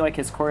envelope, and I feel like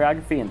his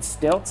choreography in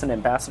Stilts and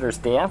Ambassador's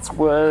Dance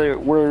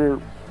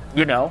were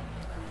you know,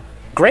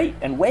 great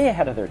and way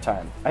ahead of their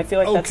time. I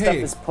feel like that stuff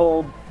is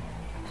pulled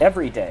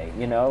every day,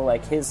 you know?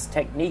 Like, his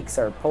techniques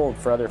are pulled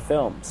for other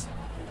films.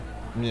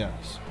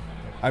 Yes.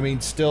 I mean,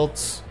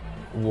 Stilts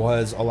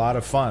was a lot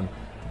of fun.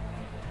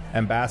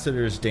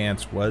 Ambassador's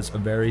Dance was a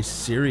very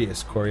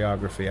serious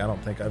choreography. I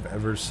don't think I've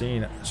ever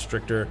seen a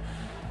stricter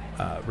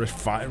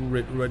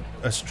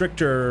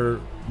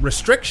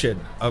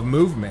restriction of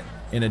movement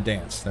in a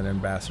dance than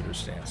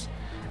Ambassador's Dance.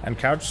 And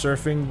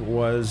Couchsurfing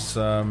was,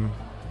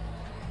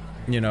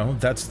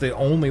 that's the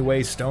only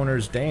way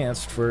stoners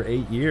danced for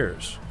 8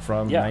 years,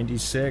 from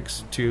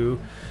 96 to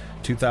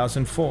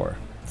 2004.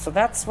 So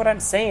that's what I'm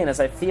saying, is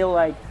I feel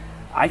like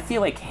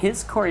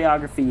his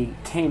choreography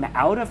came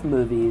out of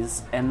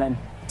movies and then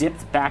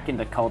dipped back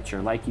into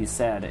culture. Like you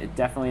said, it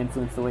definitely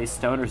influenced the way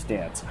stoners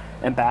dance.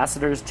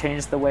 Ambassadors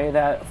changed the way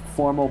that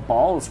formal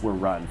balls were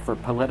run for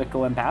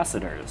political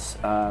ambassadors.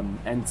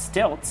 And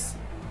Stilts,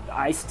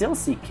 I still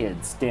see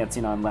kids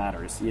dancing on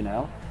ladders, you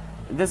know?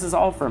 This is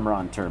all from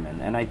Ron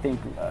Perlman, and I think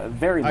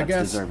very much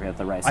deserving at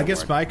the Rice Award. I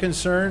guess my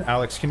concern,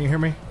 Alex, can you hear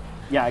me?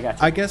 Yeah, I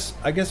got you.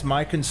 I guess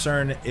my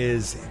concern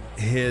is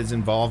his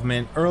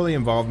early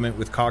involvement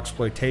with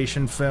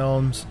coxploitation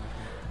films,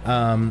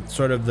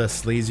 sort of the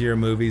sleazier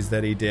movies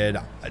that he did.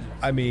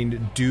 I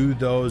mean, do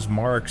those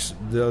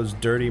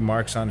dirty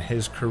marks on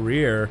his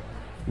career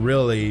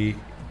really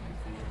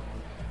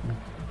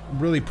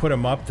put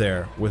him up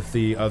there with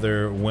the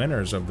other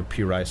winners of the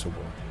P. Rice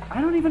Award?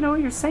 I don't even know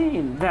what you're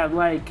saying. That,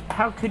 like,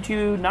 how could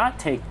you not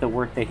take the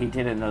work that he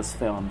did in those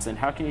films, and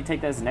how can you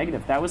take that as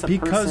negative? That was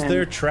because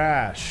they're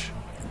trash.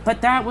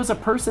 But that was a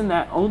person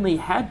that only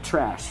had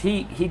trash.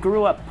 He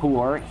grew up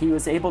poor. He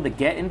was able to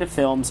get into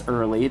films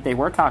early. They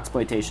were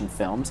coxploitation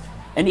films.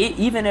 And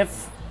even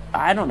if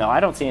I don't know. I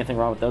don't see anything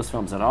wrong with those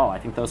films at all. I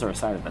think those are a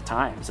sign of the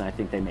times, and I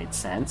think they made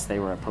sense. They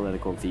were a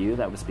political view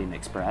that was being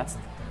expressed.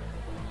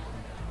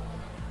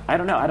 I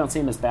don't know. I don't see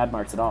them as bad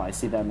marks at all. I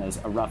see them as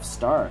a rough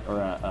start, or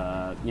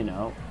a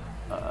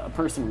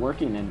person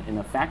working in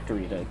a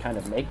factory to kind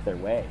of make their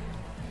way.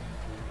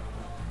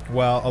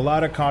 Well, a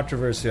lot of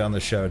controversy on the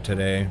show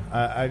today.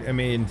 I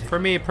mean, For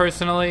me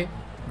personally,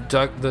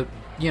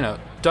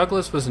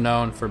 Douglas was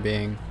known for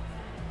being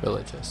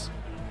religious.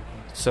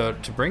 So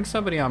to bring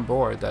somebody on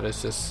board that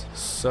is just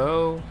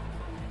so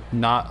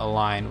not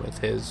aligned with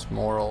his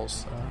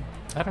morals,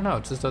 I don't know.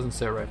 It just doesn't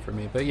sit right for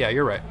me. But yeah,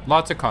 you're right.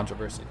 Lots of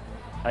controversy.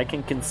 I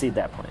can concede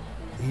that point.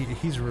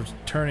 he's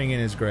turning in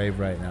his grave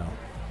right now.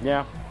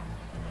 Yeah,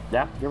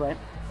 you're right.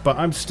 But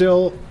I'm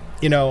still,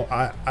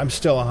 I'm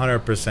still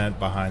 100%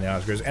 behind the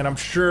Oscars. And I'm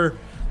sure,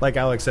 like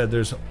Alex said,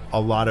 there's a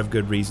lot of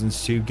good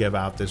reasons to give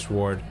out this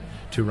award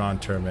to Ron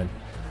Turman.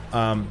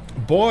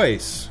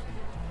 Boys,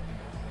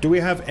 do we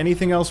have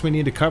anything else we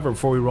need to cover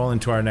before we roll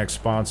into our next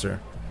sponsor?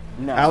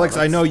 No, Alex,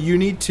 I know we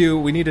need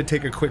to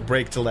take a quick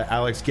break to let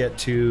Alex get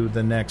to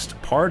the next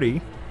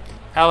party.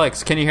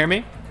 Alex, can you hear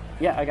me?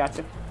 Yeah, I got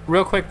you.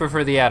 Real quick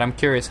before the ad, I'm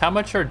curious, how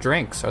much are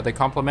drinks? Are they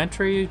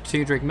complimentary,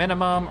 2-drink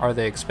minimum? Are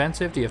they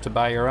expensive? Do you have to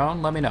buy your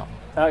own? Let me know.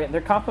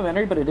 They're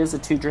complimentary, but it is a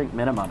 2-drink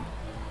minimum.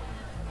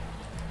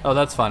 Oh,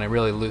 that's fun. It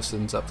really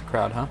loosens up the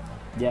crowd, huh?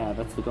 Yeah,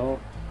 that's the goal.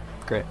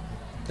 Great.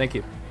 Thank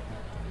you.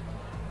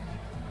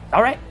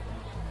 All right.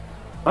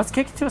 Let's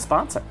kick it to a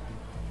sponsor.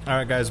 All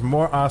right, guys,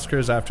 more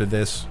Oscars after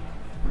this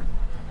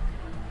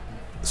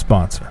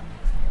sponsor.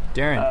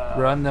 Darren,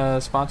 run the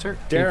sponsor.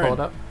 Can you Darren. pull it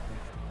up?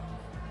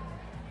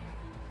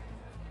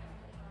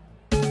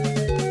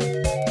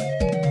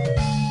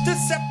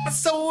 This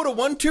episode of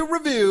 1-2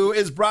 Review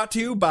is brought to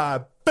you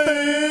by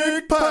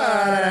Big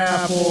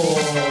Pineapple.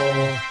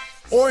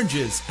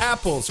 Oranges,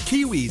 apples,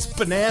 kiwis,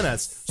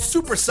 bananas,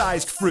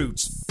 supersized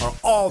fruits are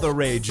all the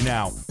rage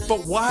now.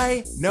 But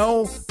why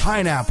no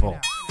pineapple?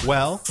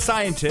 Well,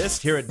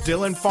 scientists here at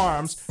Dillon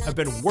Farms have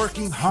been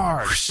working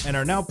hard and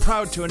are now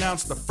proud to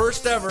announce the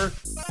first ever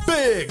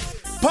Big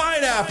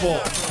Pineapple.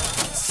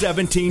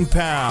 17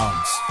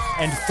 pounds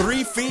and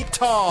 3 feet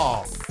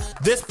tall.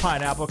 This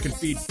pineapple can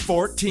feed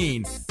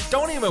 14.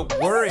 Don't even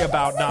worry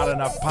about not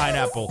enough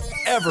pineapple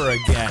ever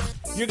again.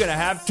 You're going to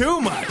have too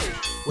much.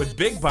 With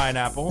Big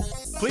Pineapple,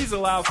 please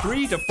allow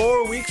 3 to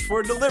 4 weeks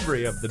for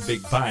delivery of the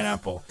Big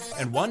Pineapple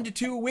and 1 to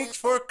 2 weeks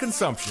for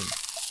consumption.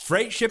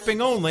 Freight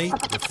shipping only.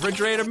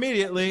 Refrigerate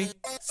immediately.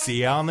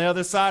 See you on the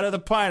other side of the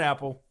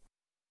pineapple.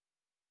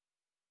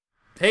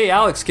 Hey,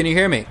 Alex, can you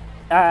hear me?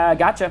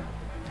 Gotcha.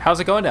 How's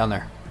it going down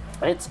there?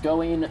 It's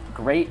going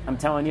great. I'm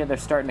telling you, they're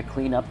starting to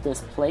clean up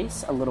this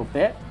place a little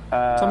bit.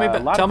 Tell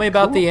me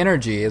about the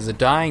energy. Is it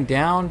dying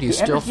down? Do you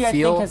still energy, I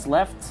feel? think, has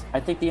left. I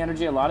think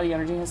a lot of the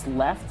energy has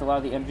left. A lot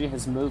of the energy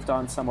has moved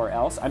on somewhere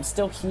else. I'm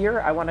still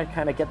here. I want to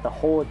kind of get the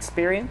whole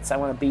experience. I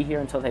want to be here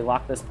until they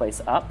lock this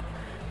place up.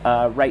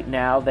 Right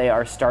now, they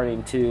are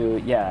starting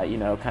to,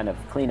 kind of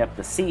clean up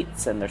the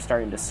seats, and they're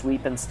starting to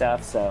sweep and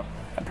stuff. So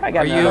I probably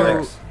got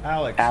another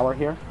hour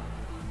here.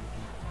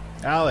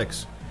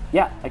 Alex.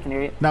 Yeah, I can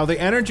hear you. Now, the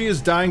energy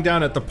is dying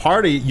down at the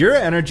party. Your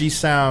energy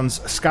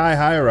sounds sky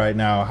high right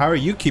now. How are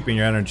you keeping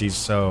your energy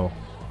so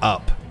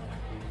up?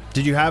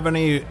 Did you have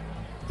any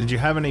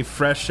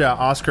fresh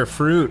Oscar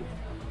fruit?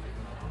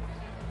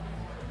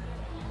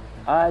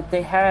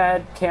 They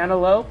had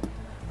cantaloupe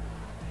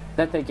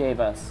that they gave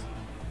us.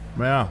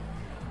 Yeah.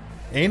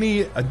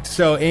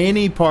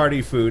 Any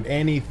party food,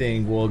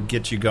 anything will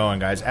get you going,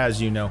 guys, as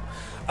you know.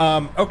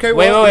 Okay,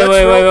 wait.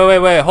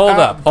 Hold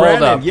up.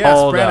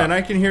 Brandon,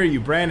 I can hear you.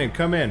 Brandon,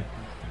 come in.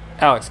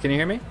 Alex, can you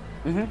hear me?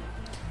 Mm-hmm.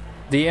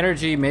 The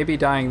energy may be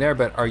dying there,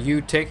 but are you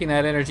taking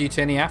that energy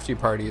to any after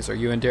parties? Are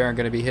you and Darren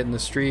going to be hitting the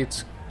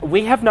streets?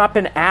 We have not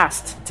been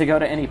asked to go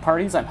to any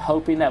parties. I'm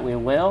hoping that we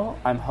will.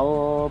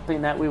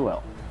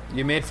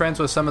 You made friends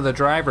with some of the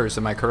drivers,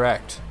 am I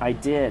correct? I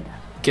did.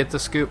 Get the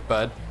scoop,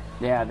 bud.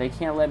 Yeah, they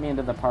can't let me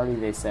into the party,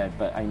 they said,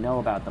 but I know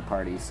about the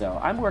party, so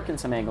I'm working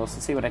some angles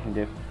to see what I can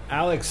do.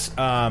 Alex,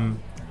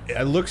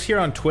 it looks here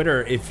on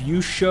Twitter, if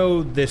you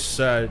show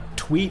this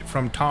tweet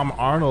from Tom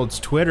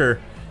Arnold's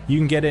Twitter, you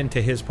can get into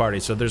his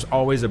party. So there's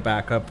always a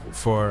backup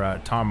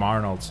for Tom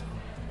Arnold's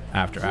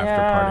after party.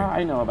 Yeah,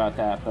 I know about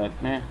that, but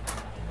meh.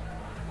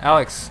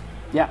 Alex.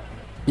 Yeah.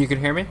 You can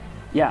hear me?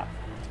 Yeah.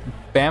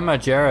 Bam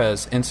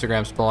Margera's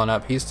Instagram's blowing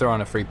up. He's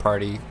throwing a free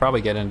party. You can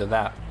probably get into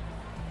that.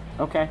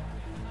 Okay.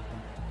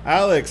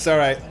 Alex, all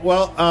right.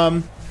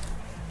 Well,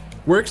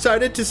 we're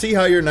excited to see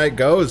how your night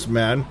goes,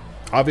 man.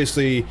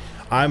 Obviously,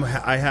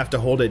 I have to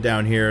hold it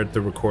down here at the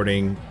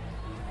recording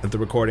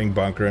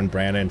bunker, and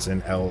Brandon's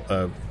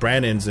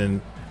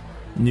in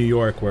New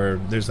York, where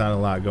there's not a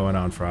lot going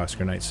on for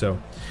Oscar night. So,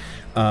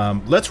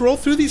 let's roll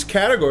through these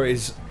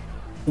categories.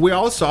 We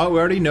all saw it. We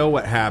already know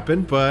what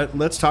happened, but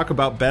let's talk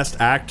about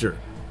Best Actor.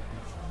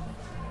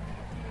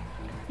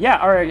 Yeah,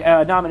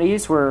 our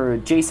nominees were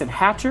Jason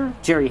Hatcher,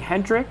 Jerry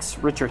Hendricks,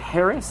 Richard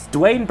Harris,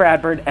 Dwayne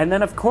Bradford, and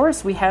then, of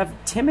course, we have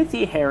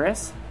Timothy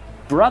Harris,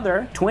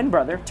 twin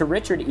brother to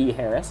Richard E.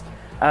 Harris,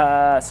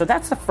 So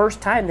that's the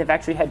first time they've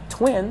actually had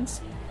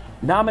twins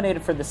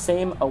nominated for the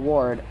same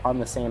award on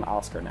the same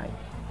Oscar night.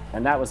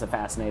 And that was a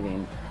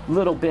fascinating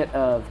little bit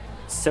of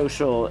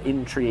social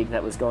intrigue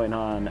that was going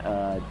on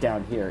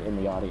down here in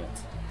the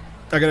audience.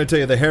 I got to tell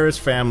you, the Harris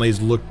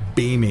families looked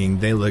beaming.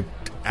 They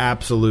looked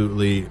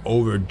absolutely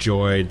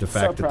overjoyed. The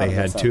fact that they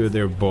had two of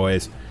their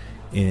boys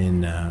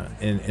in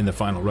the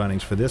final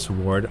runnings for this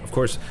award. Of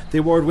course, the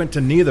award went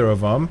to neither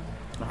of them,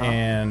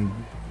 and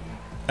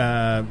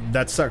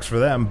that sucks for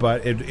them.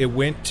 But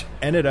it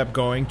ended up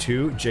going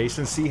to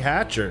Jason C.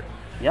 Hatcher.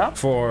 Yep.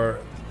 For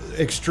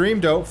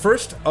Extreme Doe,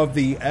 first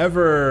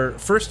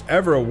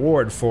ever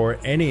award for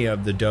any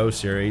of the Doe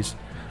series.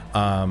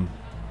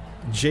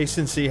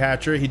 Jason C.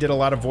 Hatcher, he did a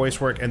lot of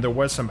voice work, and there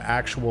was some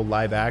actual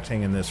live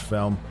acting in this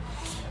film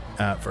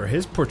for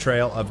his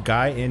portrayal of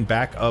Guy in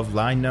Back of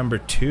Line Number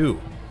 2.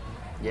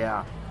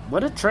 Yeah,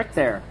 what a trick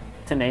there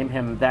to name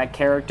him that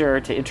character,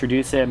 to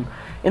introduce him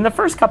in the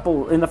first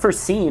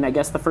scene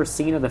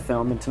of the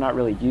film, and to not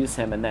really use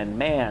him, and then,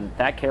 man,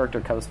 that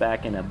character comes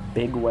back in a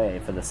big way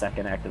for the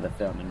second act of the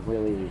film and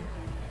really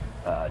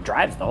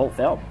drives the whole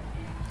film.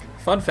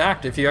 Fun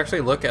fact, if you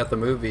actually look at the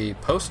movie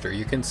poster,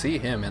 you can see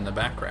him in the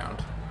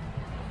background.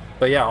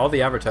 But yeah, all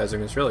the advertising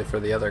was really for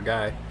the other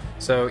guy.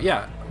 So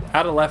yeah,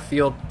 out of left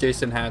field,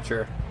 Jason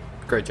Hatcher,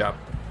 great job.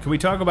 Can we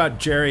talk about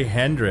Jerry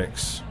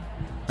Hendricks?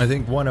 I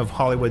think one of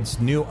Hollywood's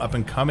new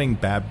up-and-coming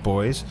bad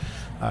boys.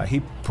 He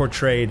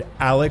portrayed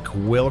Alec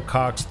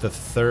Wilcox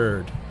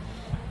III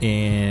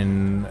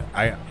in,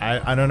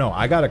 I don't know,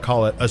 I gotta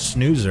call it a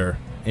snoozer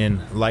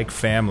in Like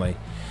Family.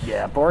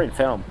 Yeah, boring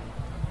film.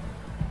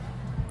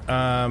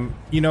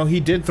 He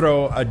did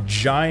throw a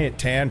giant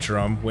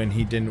tantrum when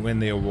he didn't win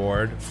the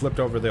award, flipped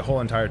over the whole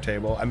entire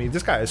table. I mean,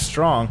 this guy is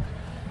strong.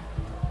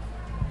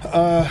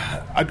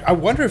 I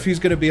wonder if he's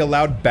going to be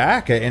allowed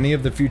back at any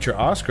of the future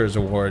Oscars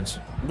awards.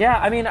 Yeah,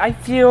 I mean, I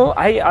feel,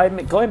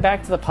 I'm going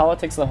back to the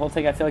politics of the whole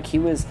thing, I feel like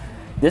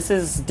this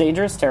is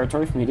dangerous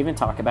territory for me to even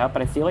talk about,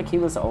 but I feel like he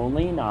was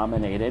only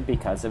nominated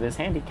because of his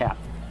handicap.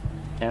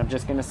 And I'm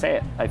just going to say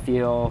it. I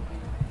feel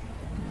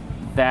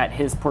that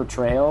his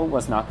portrayal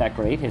was not that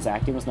great, his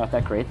acting was not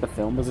that great, the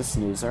film was a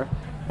snoozer,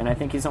 and I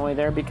think he's only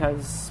there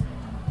because,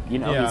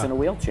 he's in a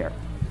wheelchair.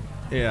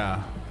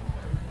 Yeah.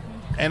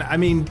 And, I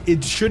mean,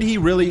 should he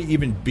really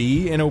even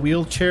be in a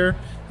wheelchair?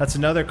 That's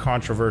another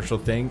controversial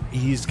thing.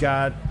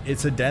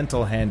 It's a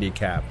dental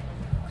handicap.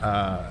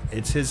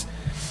 It's his,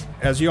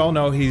 as you all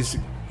know, he's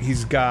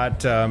got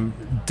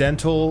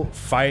dental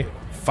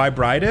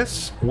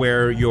fibritis,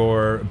 where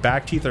your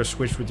back teeth are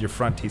switched with your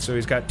front teeth. So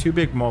he's got two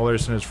big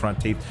molars in his front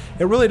teeth.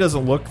 It really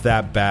doesn't look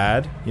that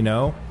bad,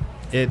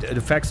 It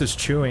affects his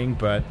chewing,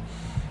 but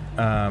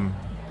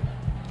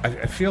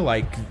I feel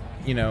like,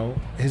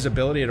 his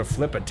ability to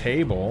flip a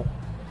table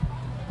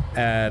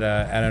at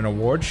an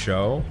award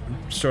show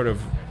sort of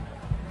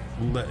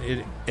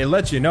it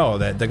lets you know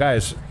that the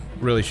guys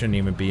really shouldn't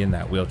even be in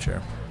that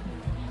wheelchair.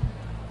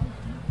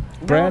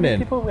 Brandon,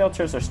 people in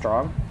wheelchairs are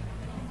strong.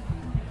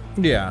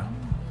 Yeah,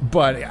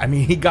 but I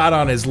mean, he got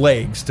on his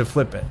legs to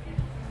flip it.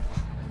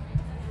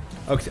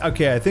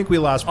 Okay, I think we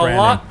lost Brandon.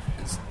 A lot.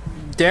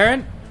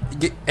 Darren,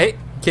 hey,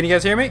 can you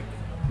guys hear me?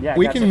 Yeah,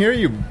 we can hear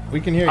you. We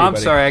can hear you. I'm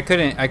buddy. sorry, I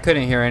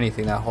couldn't hear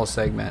anything that whole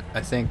segment.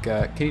 I think.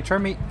 Can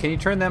you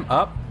turn them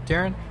up,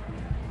 Darren?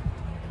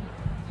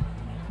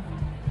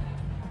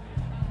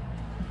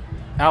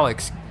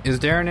 Alex, is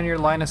Darren in your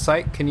line of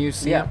sight? Can you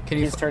see? Yeah, can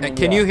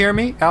you hear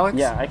me, Alex?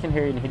 Yeah, I can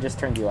hear you. He just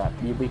turned you up.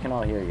 We can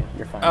all hear you.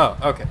 You're fine. Oh,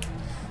 okay.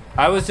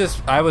 I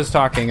was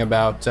talking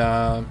about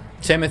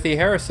Timothy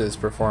Harris's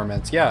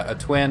performance. Yeah, a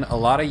twin. A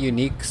lot of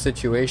unique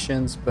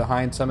situations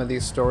behind some of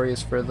these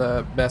stories for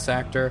the best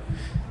actor,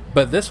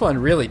 but this one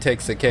really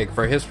takes the cake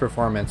for his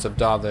performance of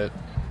Donald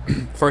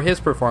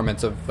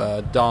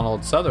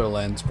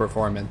Sutherland's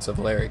performance of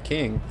Larry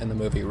King in the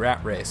movie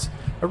Rat Race,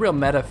 a real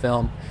meta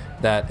film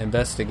that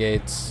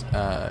investigates,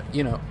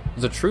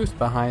 the truth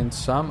behind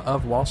some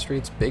of Wall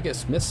Street's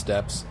biggest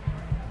missteps,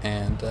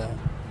 and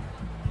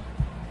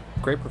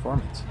great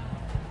performance.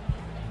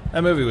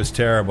 That movie was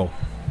terrible.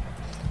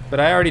 But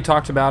I already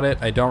talked about it.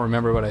 I don't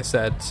remember what I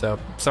said, so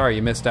sorry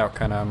you missed out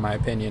kind of my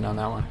opinion on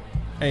that one.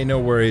 Hey, no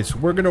worries.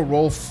 We're going to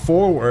roll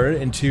forward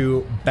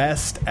into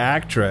Best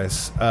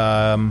Actress.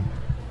 A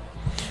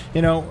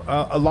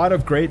lot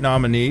of great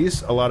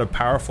nominees, a lot of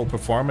powerful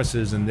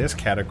performances in this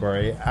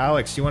category.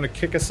 Alex, you want to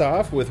kick us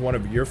off with one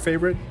of your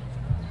favorite?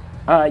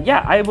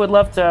 Yeah, I would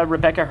love to.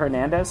 Rebecca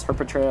Hernandez, her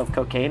portrayal of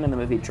cocaine in the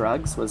movie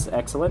Drugs was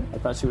excellent. I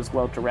thought she was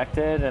well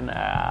directed, and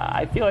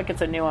I feel like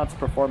it's a nuanced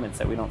performance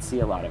that we don't see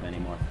a lot of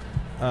anymore.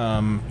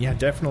 Yeah,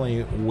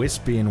 definitely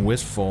wispy and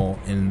wistful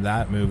in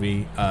that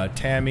movie.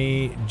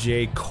 Tammy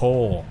J.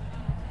 Cole,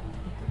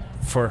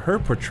 for her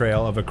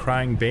portrayal of a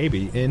crying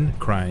baby in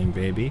Crying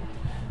Baby.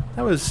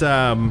 That was,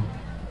 I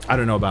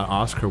don't know about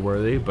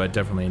Oscar-worthy, but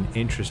definitely an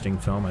interesting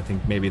film. I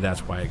think maybe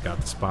that's why it got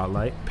the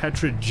spotlight.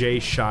 Petra J.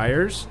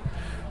 Shires,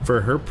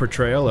 for her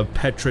portrayal of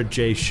Petra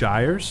J.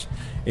 Shires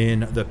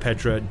in the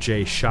Petra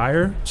J.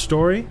 Shire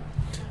story.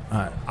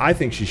 I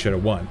think she should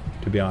have won,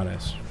 to be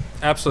honest.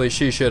 Absolutely,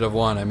 she should have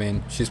won. I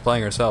mean, she's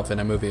playing herself in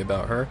a movie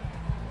about her,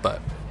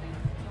 but...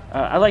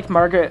 I like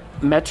Margaret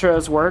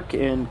Metro's work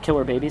in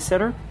Killer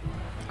Babysitter.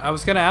 I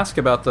was going to ask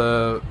about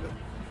the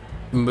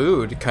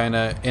mood kind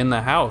of in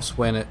the house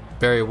when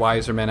Barry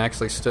Weiserman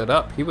actually stood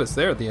up. He was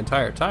there the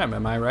entire time,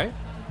 am I right?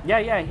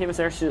 Yeah, he was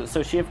there.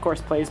 So she, of course,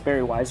 plays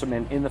Barry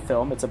Weiserman in the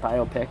film. It's a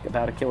biopic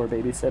about a killer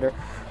babysitter.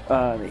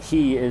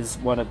 He is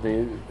one of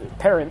the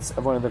parents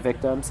of one of the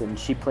victims, and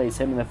she plays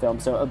him in the film.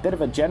 So a bit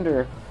of a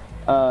gender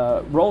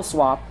role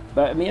swap.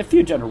 I mean, a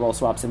few gender role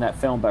swaps in that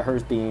film, but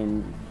hers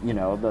being,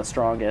 the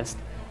strongest.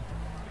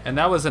 And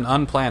that was an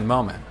unplanned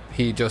moment.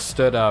 He just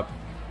stood up,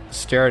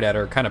 stared at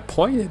her, kind of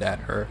pointed at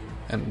her,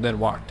 and then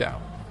walked out.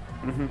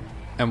 Mm-hmm.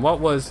 And what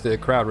was the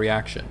crowd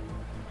reaction?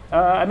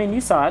 I mean, you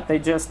saw it. They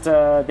just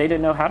they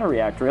didn't know how to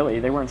react,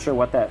 really. They weren't sure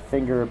what that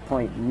finger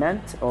point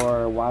meant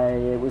or why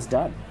it was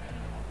done.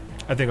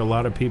 I think a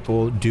lot of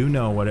people do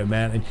know what it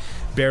meant. And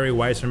Barry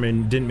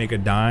Weiserman didn't make a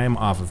dime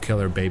off of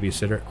Killer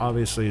Babysitter.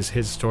 Obviously, it's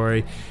his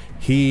story.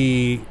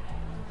 He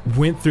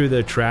went through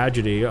the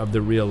tragedy of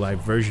the real-life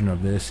version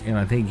of this, and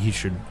I think he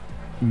should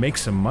make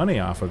some money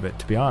off of it,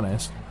 to be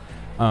honest.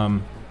 I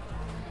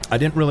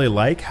didn't really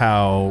like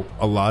how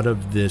a lot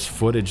of this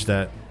footage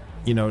that,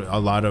 a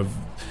lot of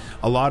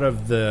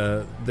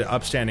the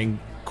upstanding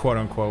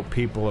quote-unquote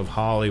people of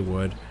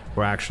Hollywood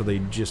were actually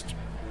just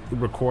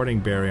recording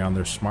Barry on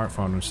their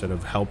smartphone instead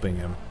of helping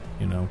him,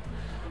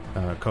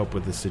 cope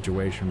with the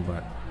situation.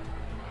 But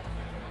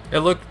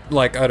it looked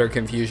like utter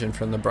confusion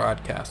from the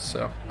broadcast,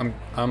 so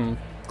I'm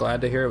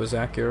glad to hear it was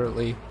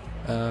accurately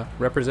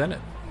represented.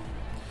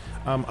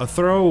 A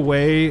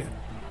throwaway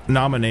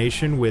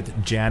nomination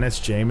with Janice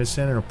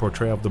Jameson in her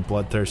portrayal of the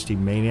bloodthirsty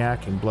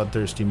maniac in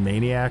Bloodthirsty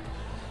Maniac.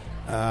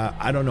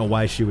 I don't know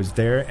why she was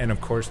there. And, of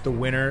course, the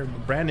winner.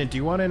 Brandon, do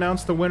you want to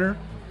announce the winner?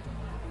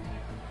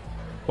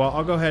 Well,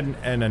 I'll go ahead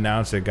and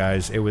announce it,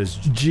 guys. It was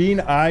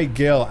Jean I.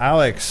 Gill.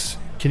 Alex,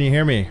 can you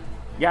hear me?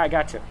 Yeah, I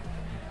got you.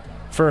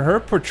 For her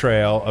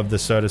portrayal of the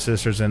Soda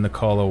Sisters in the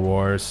Cola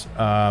Wars,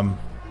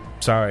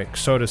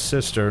 Soda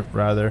Sister,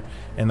 rather,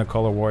 in the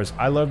Cola Wars.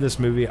 I love this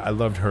movie. I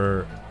loved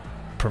her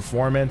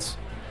performance.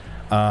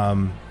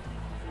 I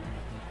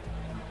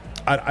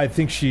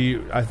think she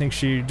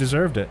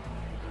deserved it,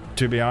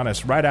 to be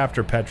honest, right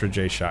after Petra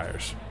J.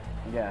 Shires.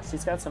 Yeah,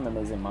 she's got some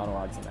amazing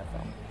monologues in that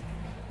film.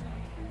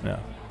 Yeah.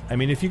 I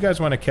mean, if you guys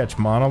want to catch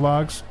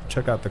monologues,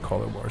 check out the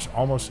Cola Wars.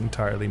 Almost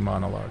entirely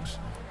monologues.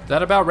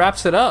 That about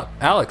wraps it up.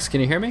 Alex, can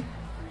you hear me?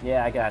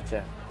 Yeah, I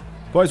gotcha.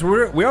 Boys,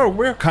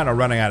 we're kind of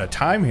running out of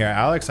time here.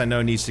 Alex, I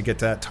know, needs to get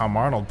to that Tom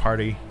Arnold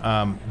party.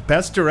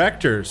 Best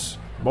directors.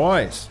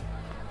 Boys,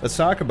 let's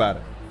talk about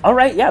it. All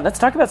right, yeah, let's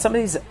talk about some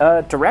of these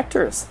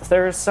directors.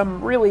 There's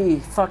some really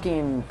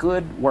fucking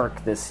good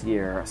work this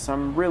year.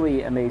 Some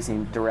really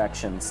amazing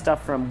direction.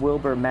 Stuff from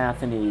Wilbur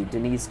Matheny,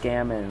 Denise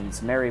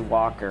Gammons, Mary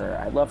Walker.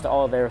 I loved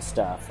all of their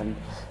stuff. And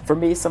for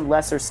me, some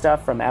lesser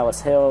stuff from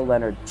Alice Hill,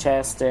 Leonard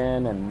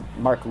Chastain, and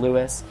Mark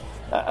Lewis.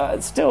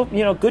 Still,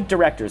 good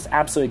directors,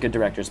 absolutely good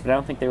directors, but I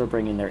don't think they were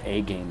bringing their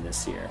A game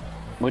this year.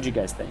 What'd you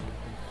guys think?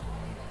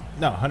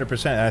 No,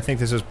 100%. I think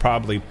this is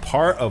probably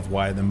part of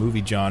why the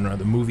movie genre,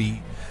 the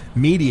movie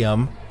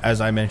medium,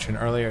 as I mentioned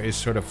earlier, is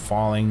sort of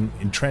falling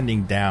and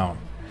trending down.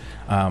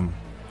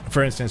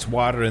 For instance,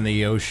 Water in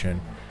the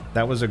Ocean.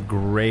 That was a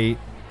great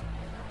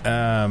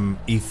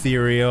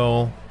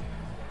ethereal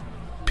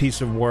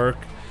piece of work.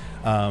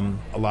 A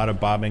lot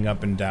of bobbing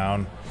up and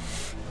down.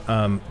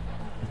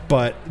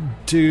 But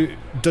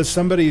does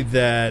somebody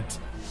that,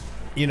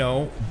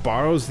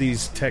 borrows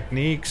these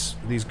techniques,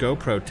 these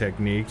GoPro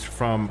techniques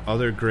from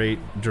other great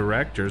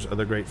directors,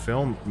 other great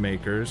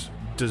filmmakers,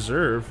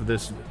 deserve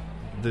this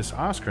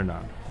Oscar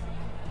nod?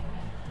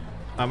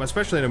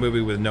 Especially in a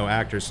movie with no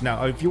actors.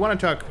 Now, if you want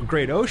to talk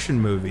great ocean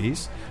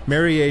movies,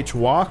 Mary H.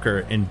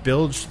 Walker in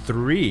Bilge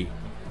 3,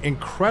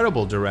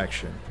 incredible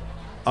direction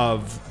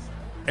of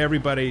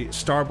everybody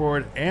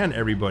starboard and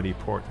everybody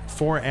port,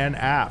 fore and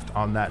aft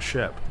on that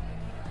ship.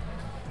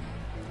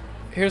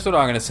 Here's what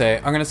I'm going to say.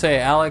 I'm going to say,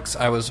 Alex,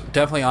 I was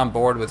definitely on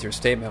board with your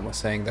statement with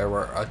saying there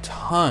were a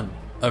ton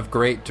of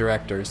great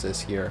directors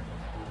this year.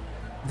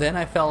 Then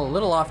I fell a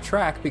little off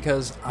track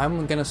because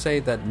I'm going to say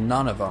that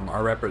none of them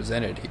are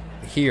represented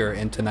here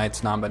in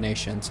tonight's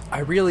nominations. I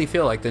really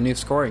feel like the new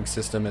scoring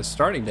system is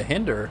starting to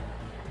hinder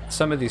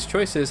some of these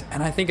choices,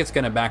 and I think it's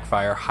going to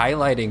backfire.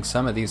 Highlighting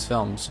some of these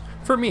films,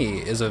 for me,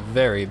 is a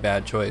very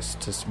bad choice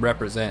to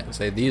represent and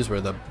say these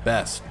were the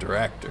best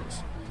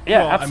directors.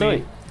 Yeah, well, absolutely. I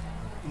mean,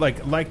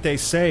 like they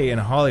say in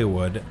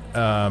Hollywood,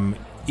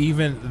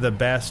 even the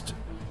best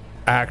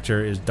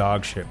actor is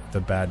dog shit with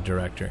a bad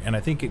director, and I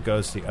think it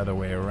goes the other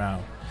way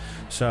around.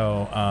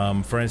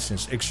 So, for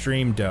instance,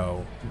 Extreme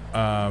Doe,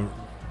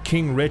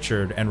 King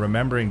Richard, and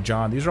Remembering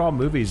John. These are all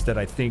movies that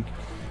I think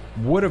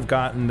would have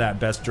gotten that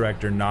best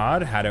director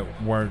nod had it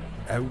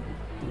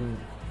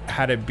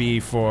be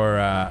for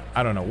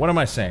I don't know, what am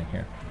I saying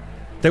here?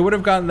 They would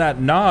have gotten that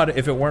nod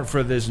if it weren't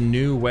for this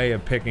new way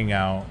of picking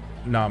out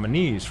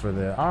nominees for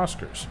the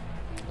Oscars.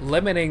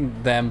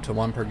 Limiting them to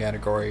one per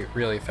category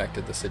really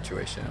affected the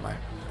situation, in my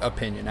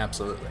opinion.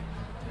 Absolutely.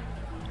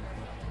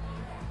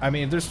 I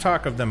mean, there's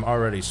talk of them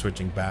already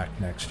switching back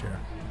next year,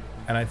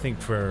 and I think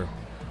for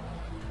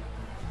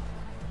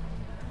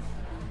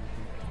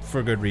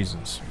good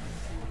reasons.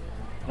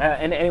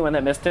 And anyone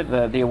that missed it,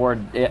 the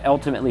award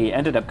ultimately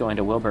ended up going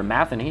to Wilbur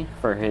Matheny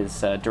for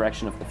his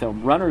direction of the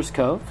film Runner's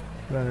Cove.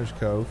 Runner's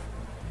Cove.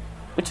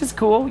 Which is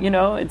cool, you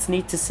know. It's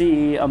neat to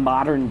see a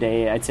modern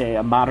day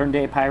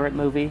pirate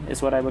movie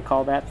is what I would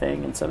call that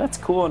thing. And so that's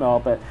cool and all.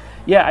 But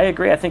yeah, I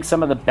agree. I think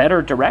some of the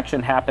better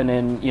direction happened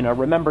in, you know,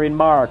 Remembering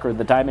Mark or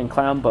The Diamond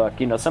Clown Book.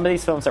 You know, some of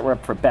these films that were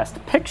up for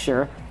Best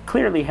Picture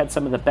clearly had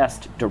some of the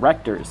best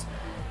directors.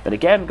 But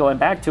again, going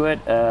back to it,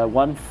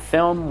 one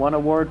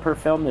award per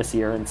film this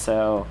year. And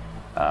so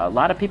a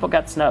lot of people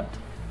got snubbed.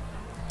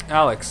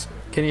 Alex,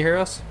 can you hear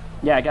us?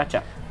 Yeah, I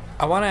gotcha.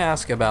 I want to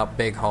ask about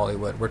Big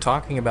Hollywood. We're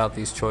talking about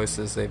these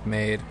choices they've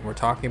made. We're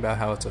talking about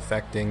how it's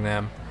affecting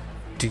them.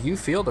 Do you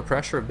feel the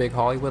pressure of Big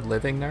Hollywood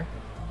living there?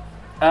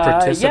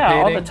 Participating?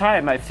 Yeah, all the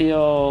time. I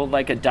feel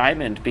like a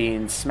diamond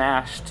being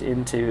smashed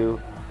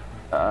into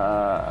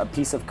a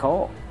piece of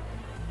coal.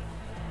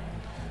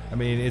 I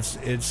mean,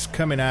 it's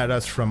coming at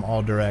us from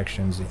all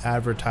directions. The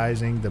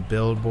advertising, the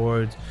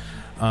billboards,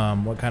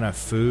 what kind of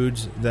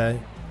foods that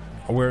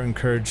we're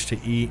encouraged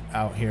to eat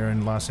out here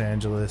in Los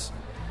Angeles.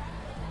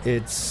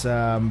 It's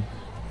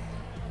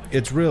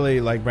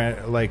really like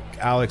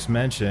Alex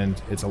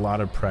mentioned. It's a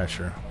lot of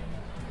pressure.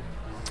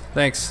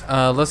 Thanks.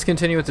 Let's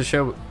continue with the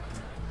show.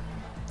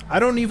 I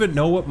don't even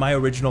know what my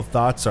original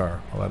thoughts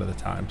are a lot of the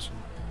times.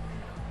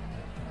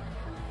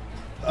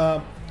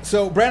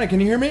 So, Brandon, can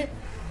you hear me?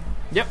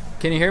 Yep.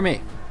 Can you hear me?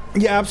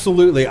 Yeah,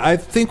 absolutely. I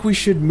think we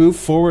should move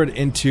forward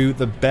into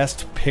the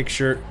Best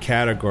Picture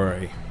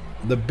category,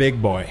 the big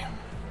boy.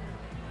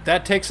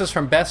 That takes us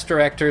from Best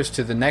Directors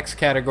to the next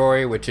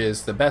category, which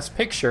is the Best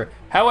Picture.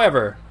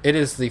 However, it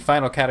is the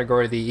final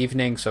category of the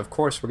evening, so of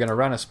course we're going to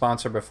run a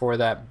sponsor before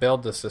that,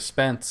 build the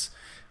suspense.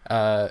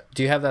 Do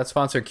you have that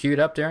sponsor queued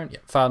up, Darren?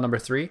 Yep. File number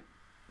 3.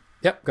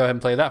 Yep, go ahead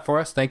and play that for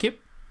us. Thank you.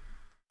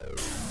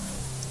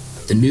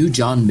 The new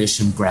John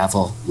Mission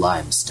Gravel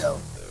Limestone.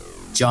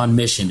 John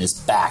Mission is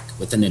back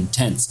with an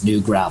intense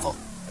new gravel.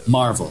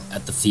 Marvel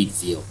at the feed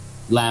feel.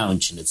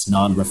 Lounge in its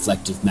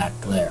non-reflective matte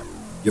glare.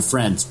 Your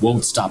friends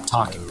won't stop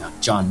talking about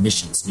John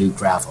Mission's new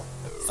gravel.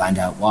 Find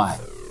out why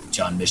at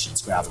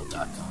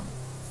johnmissionsgravel.com.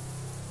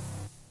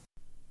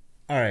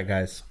 All right,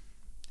 guys.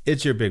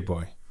 It's your big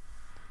boy.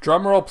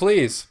 Drum roll,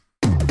 please.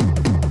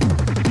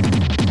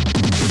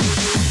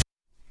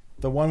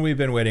 The one we've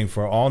been waiting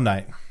for all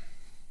night.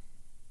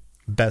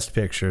 Best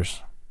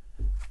Pictures.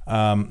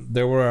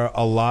 There were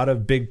a lot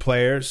of big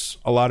players,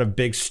 a lot of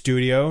big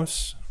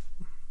studios,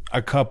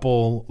 a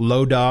couple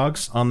low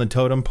dogs on the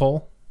totem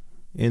pole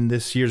in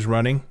this year's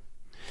running.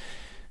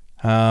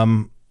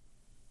 I'm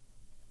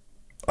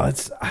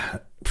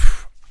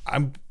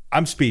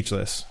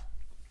speechless.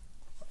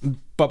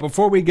 But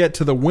before we get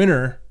to the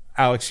winner,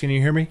 Alex, can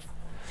you hear me?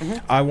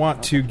 Mm-hmm. I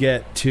want to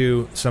get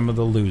to some of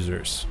the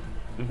losers.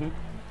 Mm-hmm.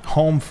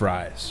 Home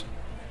Fries.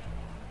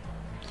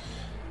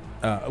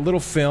 A little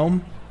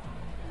film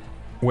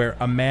where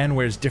a man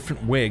wears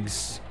different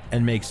wigs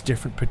and makes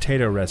different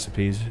potato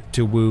recipes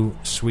to woo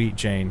Sweet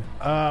Jane.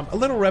 A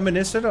little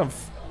reminiscent of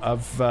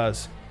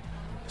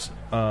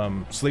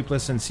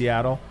Sleepless in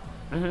Seattle.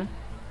 Mm-hmm.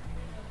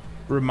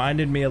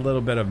 Reminded me a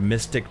little bit of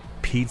Mystic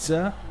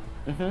Pizza.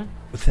 Mm-hmm.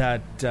 With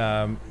that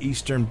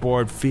Eastern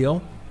board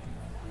feel.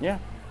 Yeah.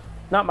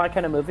 Not my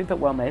kind of movie, but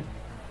well made.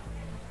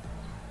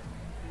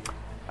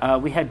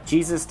 We had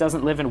Jesus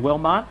Doesn't Live in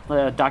Wilmot,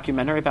 a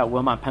documentary about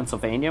Wilmot,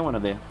 Pennsylvania, one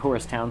of the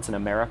poorest towns in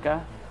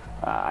America.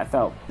 I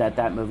felt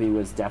that movie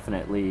was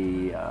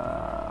definitely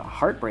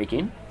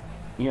heartbreaking.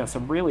 You know,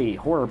 some really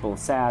horrible,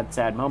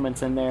 sad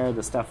moments in there.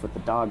 The stuff with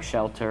the dog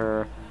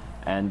shelter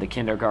and the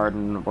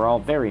kindergarten were all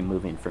very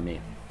moving for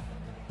me.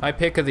 My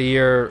pick of the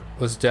year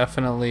was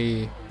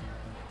definitely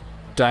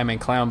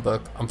Diamond Clown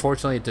Book.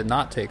 Unfortunately, it did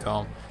not take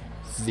home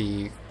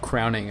the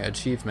crowning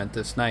achievement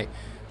this night.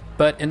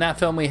 But in that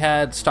film, we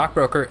had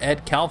stockbroker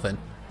Ed Calvin.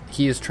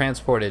 He is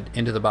transported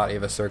into the body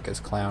of a circus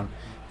clown.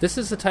 This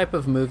is the type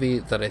of movie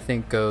that I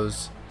think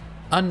goes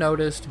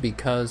unnoticed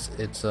because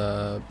it's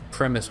a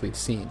premise we've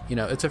seen. You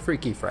know, it's a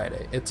Freaky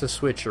Friday. It's a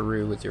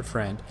switcheroo with your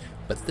friend.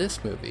 But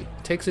this movie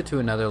takes it to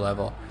another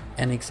level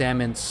and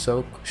examines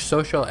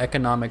social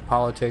economic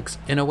politics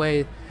in a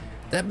way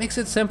that makes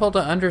it simple to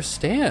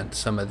understand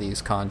some of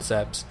these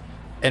concepts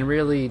and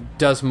really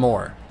does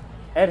more.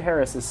 Ed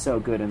Harris is so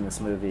good in this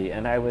movie,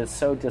 and I was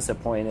so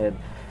disappointed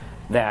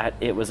that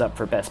it was up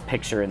for Best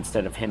Picture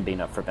instead of him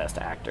being up for Best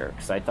Actor,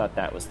 because I thought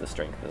that was the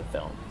strength of the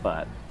film.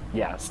 But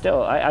yeah,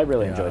 still, I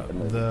really enjoyed the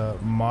movie. The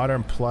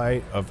modern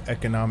plight of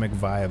economic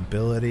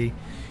viability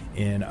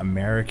in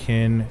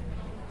American,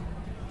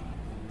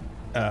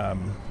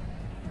 in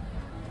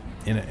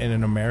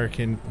an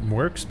American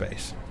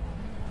workspace,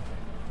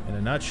 in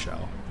a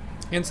nutshell.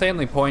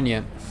 Insanely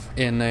poignant.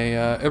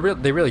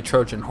 They really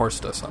Trojan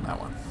horsed us on that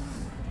one.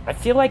 I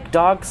feel like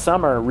Dog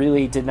Summer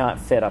really did not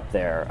fit up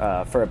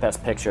there for a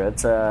Best Picture.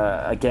 It's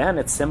again,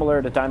 it's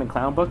similar to Diamond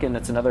Clown Book, and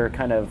it's another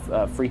kind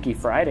of Freaky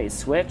Friday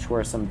switch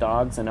where some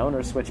dogs and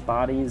owners switch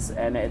bodies,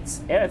 and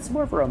it's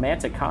more of a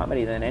romantic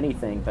comedy than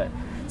anything, but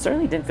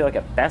certainly didn't feel like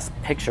a Best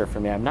Picture for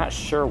me. I'm not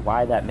sure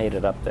why that made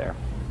it up there.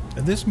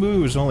 This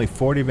movie was only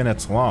 40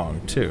 minutes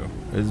long, too.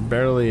 It was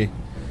barely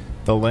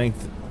the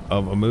length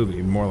of a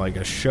movie, more like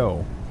a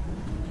show.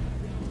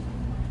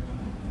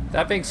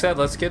 That being said,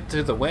 let's get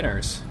to the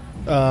winners.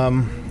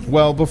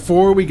 Well,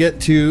 before we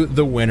get to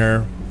the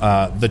winner,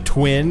 The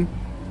Twin,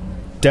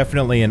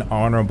 definitely an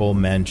honorable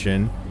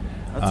mention.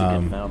 That's a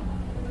good film.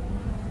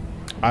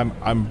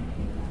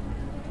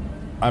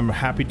 I'm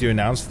happy to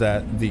announce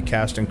that the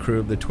cast and crew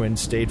of The Twin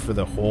stayed for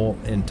the whole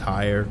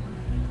entire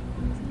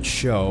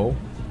show.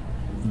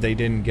 They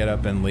didn't get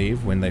up and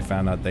leave when they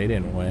found out they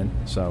didn't win,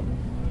 so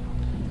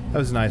that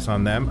was nice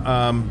on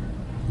them.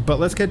 But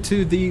let's get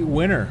to the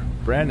winner.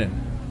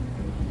 Brandon,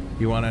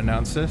 you want to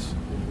announce this?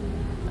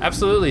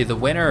 Absolutely. The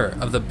winner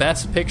of the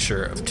Best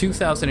Picture of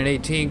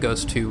 2018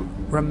 goes to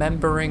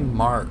Remembering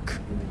Mark.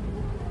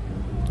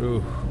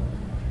 Ooh.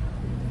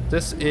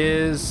 This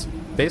is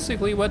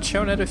basically what's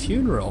shown at a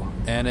funeral,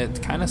 and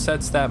it kind of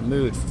sets that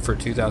mood for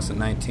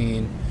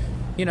 2019.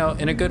 You know,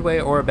 in a good way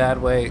or a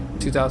bad way,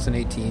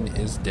 2018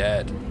 is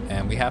dead,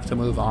 and we have to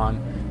move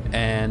on.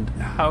 And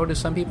how do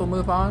some people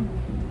move on?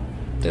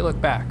 They look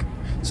back.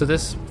 So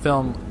this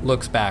film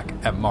looks back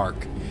at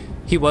Mark.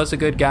 He was a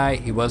good guy,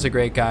 he was a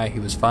great guy, he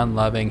was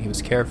fun-loving, he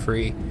was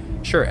carefree.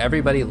 Sure,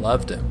 everybody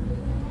loved him,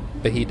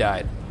 but he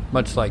died,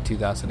 much like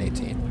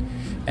 2018.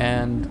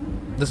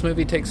 And this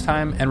movie takes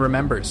time and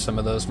remembers some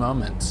of those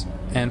moments.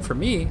 And for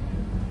me,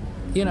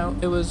 you know,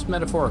 it was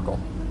metaphorical,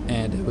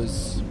 and it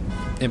was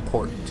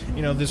important.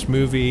 You know, this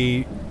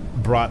movie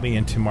brought me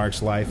into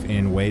Mark's life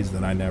in ways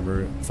that I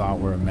never thought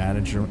were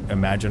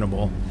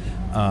imaginable.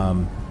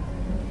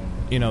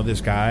 You know,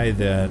 this guy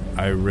that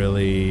I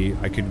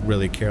could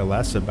really care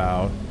less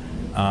about.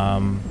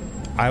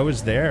 I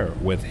was there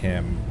with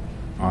him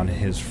on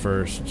his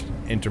first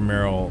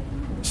intramural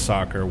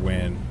soccer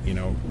win, you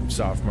know,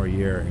 sophomore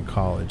year in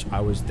college.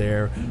 I was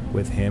there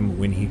with him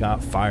when he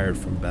got fired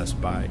from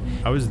Best Buy.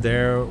 I was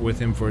there with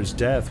him for his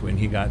death when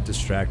he got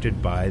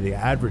distracted by the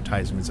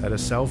advertisements at a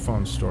cell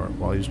phone store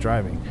while he was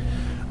driving.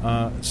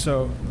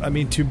 So, I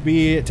mean,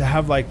 to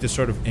have like this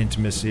sort of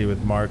intimacy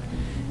with Mark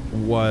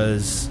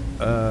was,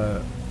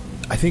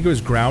 I think it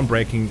was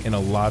groundbreaking in a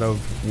lot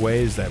of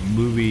ways that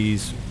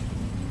movies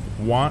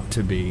want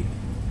to be,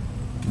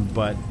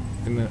 but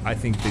I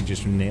think they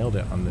just nailed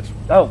it on this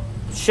one. Oh,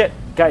 shit,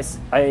 guys,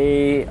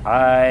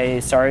 I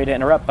sorry to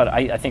interrupt, but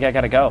I think I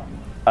gotta go.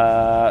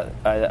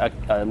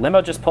 A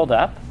limo just pulled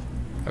up.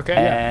 Okay.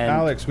 And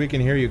Alex, we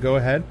can hear you. Go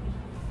ahead.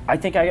 I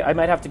think I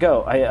might have to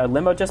go. A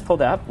limo just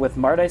pulled up with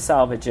Marte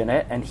Salvage in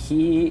it, and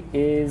he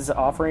is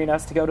offering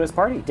us to go to his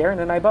party. Darren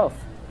and I both.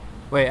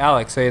 Wait,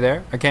 Alex, are you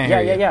there? I can't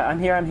hear you. Yeah.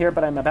 I'm here,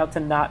 but I'm about to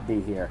not be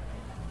here.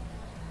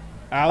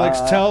 Alex,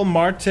 tell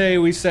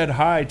Marte we said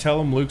hi. Tell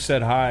him Luke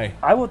said hi.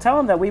 I will tell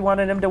him that we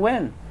wanted him to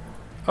win.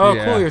 Oh,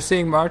 Yeah. cool. You're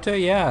seeing Marte?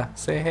 Yeah.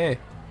 Say hey.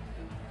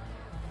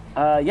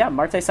 Yeah,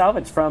 Marte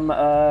Salvage from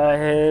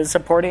his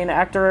supporting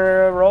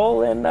actor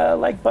role in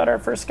Like Butter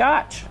for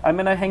Scotch. I'm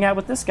going to hang out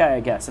with this guy,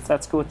 I guess. If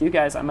that's cool with you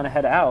guys, I'm going to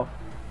head out.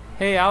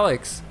 Hey,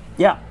 Alex.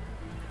 Yeah.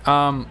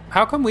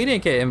 How come we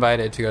didn't get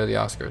invited to go to the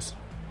Oscars?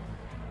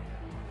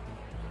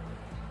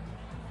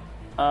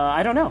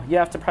 I don't know. You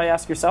have to probably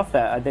ask yourself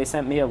that. They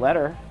sent me a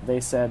letter. They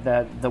said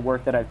that the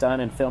work that I've done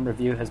in film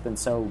review has been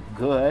so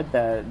good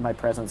that my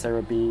presence there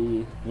would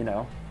be, you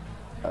know,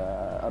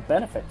 a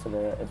benefit to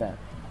the event.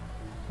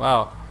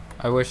 Wow.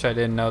 I wish I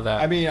didn't know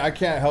that. I mean, I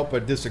can't help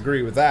but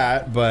disagree with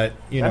that, but,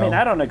 you know. I mean,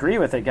 I don't agree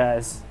with it,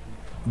 guys.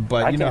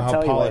 But you know can't how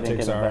tell you why I didn't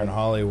politics get are in invited.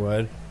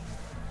 Hollywood.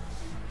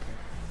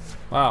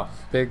 Wow.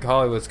 Big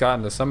Hollywood's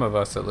gotten to some of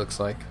us, it looks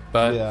like.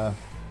 But Yeah.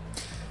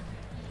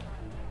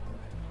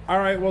 All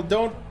right, well,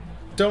 don't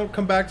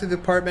come back to the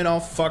apartment all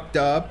fucked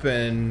up,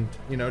 and,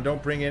 you know,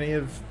 don't bring any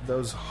of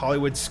those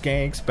Hollywood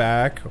skanks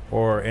back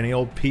or any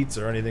old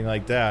pizza or anything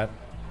like that.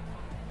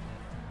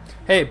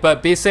 hey,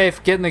 but be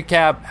safe. Get in the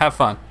cab. Have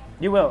fun.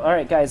 You will. All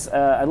right, guys.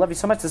 I love you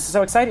so much. This is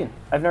so exciting.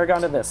 I've never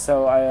gone to this.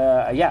 So,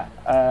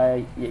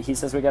 he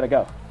says we got to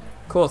go.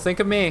 Cool. Think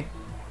of me.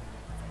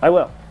 I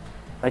will.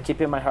 I keep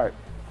you in my heart.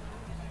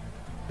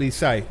 Be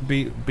safe.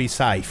 Be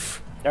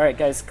safe. All right,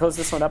 guys. Close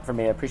this one up for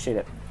me. I appreciate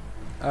it.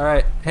 All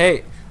right.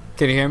 Hey,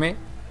 can you hear me?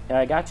 Yeah,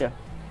 I got you.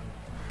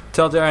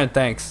 Tell Darren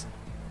thanks.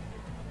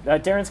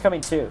 Darren's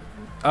coming too.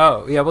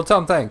 Oh, yeah, we'll tell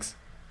him thanks.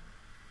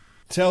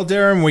 Tell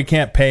Darren we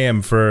can't pay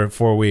him for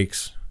 4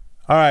 weeks.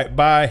 All right,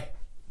 bye.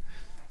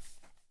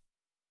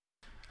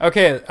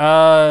 Okay,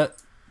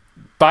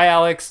 bye,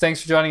 Alex.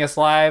 Thanks for joining us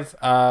live.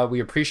 We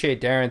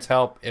appreciate Darren's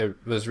help. It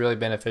was really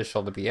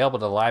beneficial to be able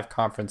to live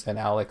conference in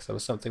Alex. That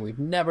was something we've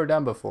never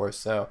done before,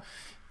 so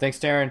thanks,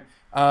 Darren.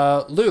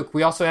 Luke,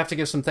 we also have to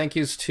give some thank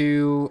yous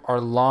to our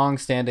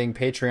long-standing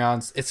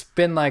Patreons. It's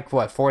been like,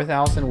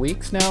 4,000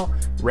 weeks now?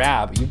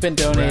 Rab, you've been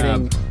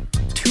donating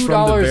 $2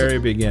 From the very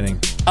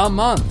beginning. a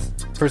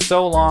month for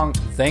so long.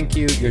 Thank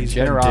you. Your He's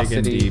been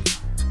generosity digging deep.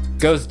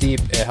 goes deep.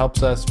 It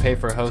helps us pay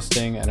for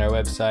hosting and our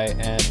website,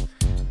 and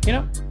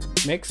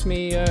makes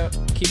me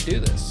keep do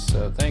this.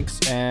 So thanks.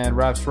 And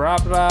Thanks,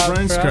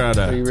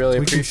 Crowder. we really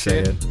We can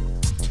appreciate say it.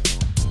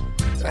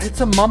 It's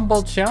a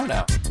mumbled shout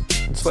out.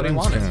 That's what he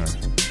Thanks, wanted.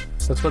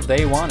 That's what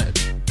they wanted.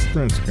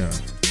 Thanks, Crowder.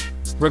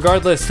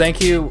 Regardless, thank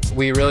you.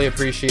 We really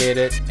appreciate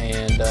it,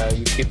 and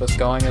you keep us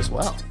going as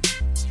well.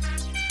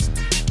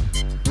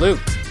 Luke,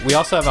 we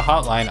also have a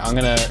hotline. I'm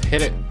going to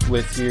hit it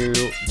with you.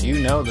 Do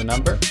you know the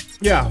number?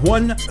 Yeah,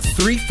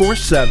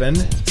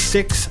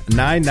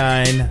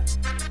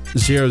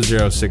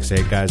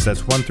 1-347-699-0068, guys.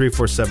 That's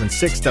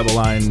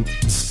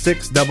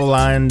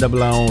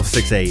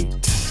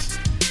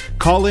 1-347-699-0068.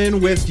 Call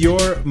in with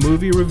your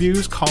movie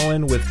reviews. Call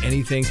in with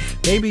anything.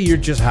 Maybe you're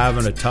just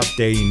having a tough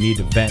day. You need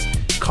to vent.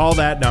 Call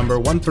that number,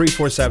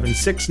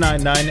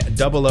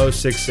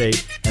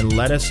 1-347-699-0068, and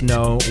let us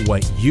know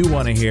what you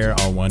want to hear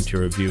on One to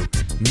Review.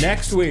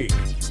 Next week,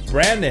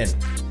 Brandon.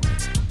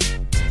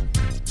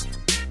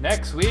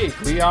 Next week,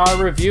 we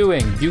are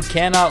reviewing You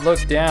Cannot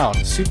Look Down,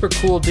 Super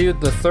Cool Dude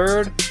the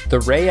Third, the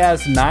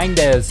Reyes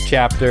Nindez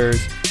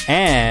chapters,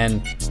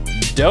 and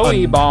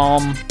Doughy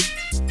Bomb.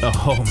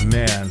 Oh,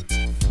 man.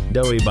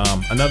 Doughy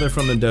Bomb. Another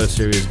from the Dough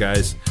series,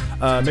 guys.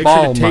 Make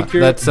Balm. sure to take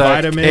your That's,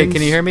 vitamins. hey,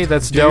 can you hear me?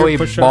 That's do your Doughy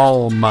push-ups.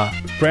 Balm.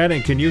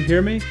 Brandon, can you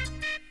hear me?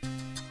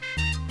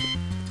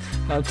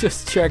 I'm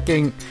just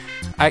checking.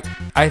 I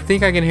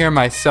think I can hear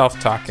myself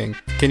talking.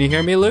 Can you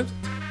hear me, Luke?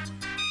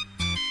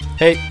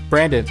 Hey,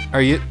 Brandon,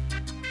 are you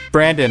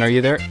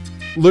there?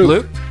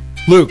 Luke.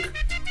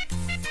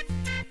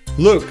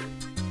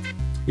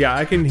 Yeah,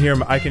 I can hear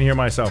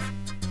myself.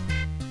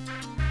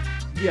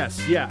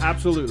 Yes, yeah,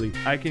 absolutely.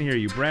 I can hear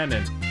you.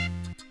 Brandon,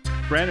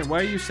 why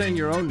are you saying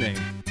your own name?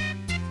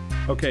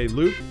 Okay,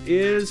 Luke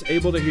is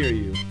able to hear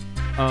you.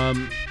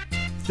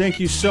 Thank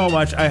you so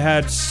much. I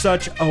had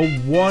such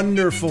a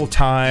wonderful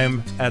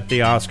time at the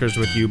Oscars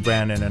with you,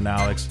 Brandon and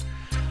Alex.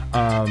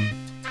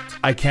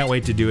 I can't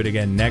wait to do it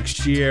again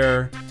next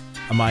year.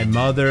 My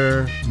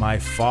mother, my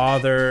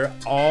father,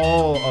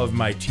 all of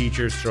my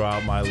teachers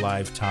throughout my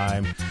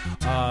lifetime.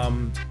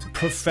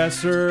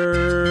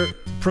 Professor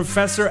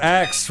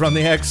X from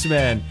the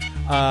X-Men.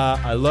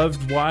 I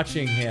loved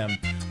watching him.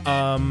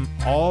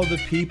 All the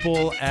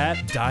people at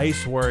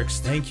DiceWorks,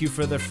 thank you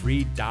for the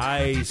free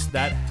dice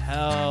that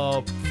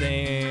help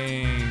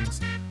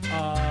things.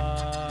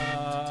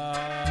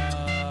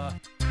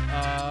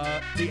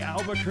 The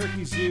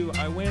Albuquerque Zoo,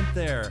 I went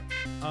there.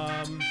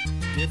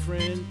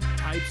 Different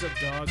types of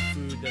dog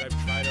food that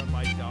I've tried on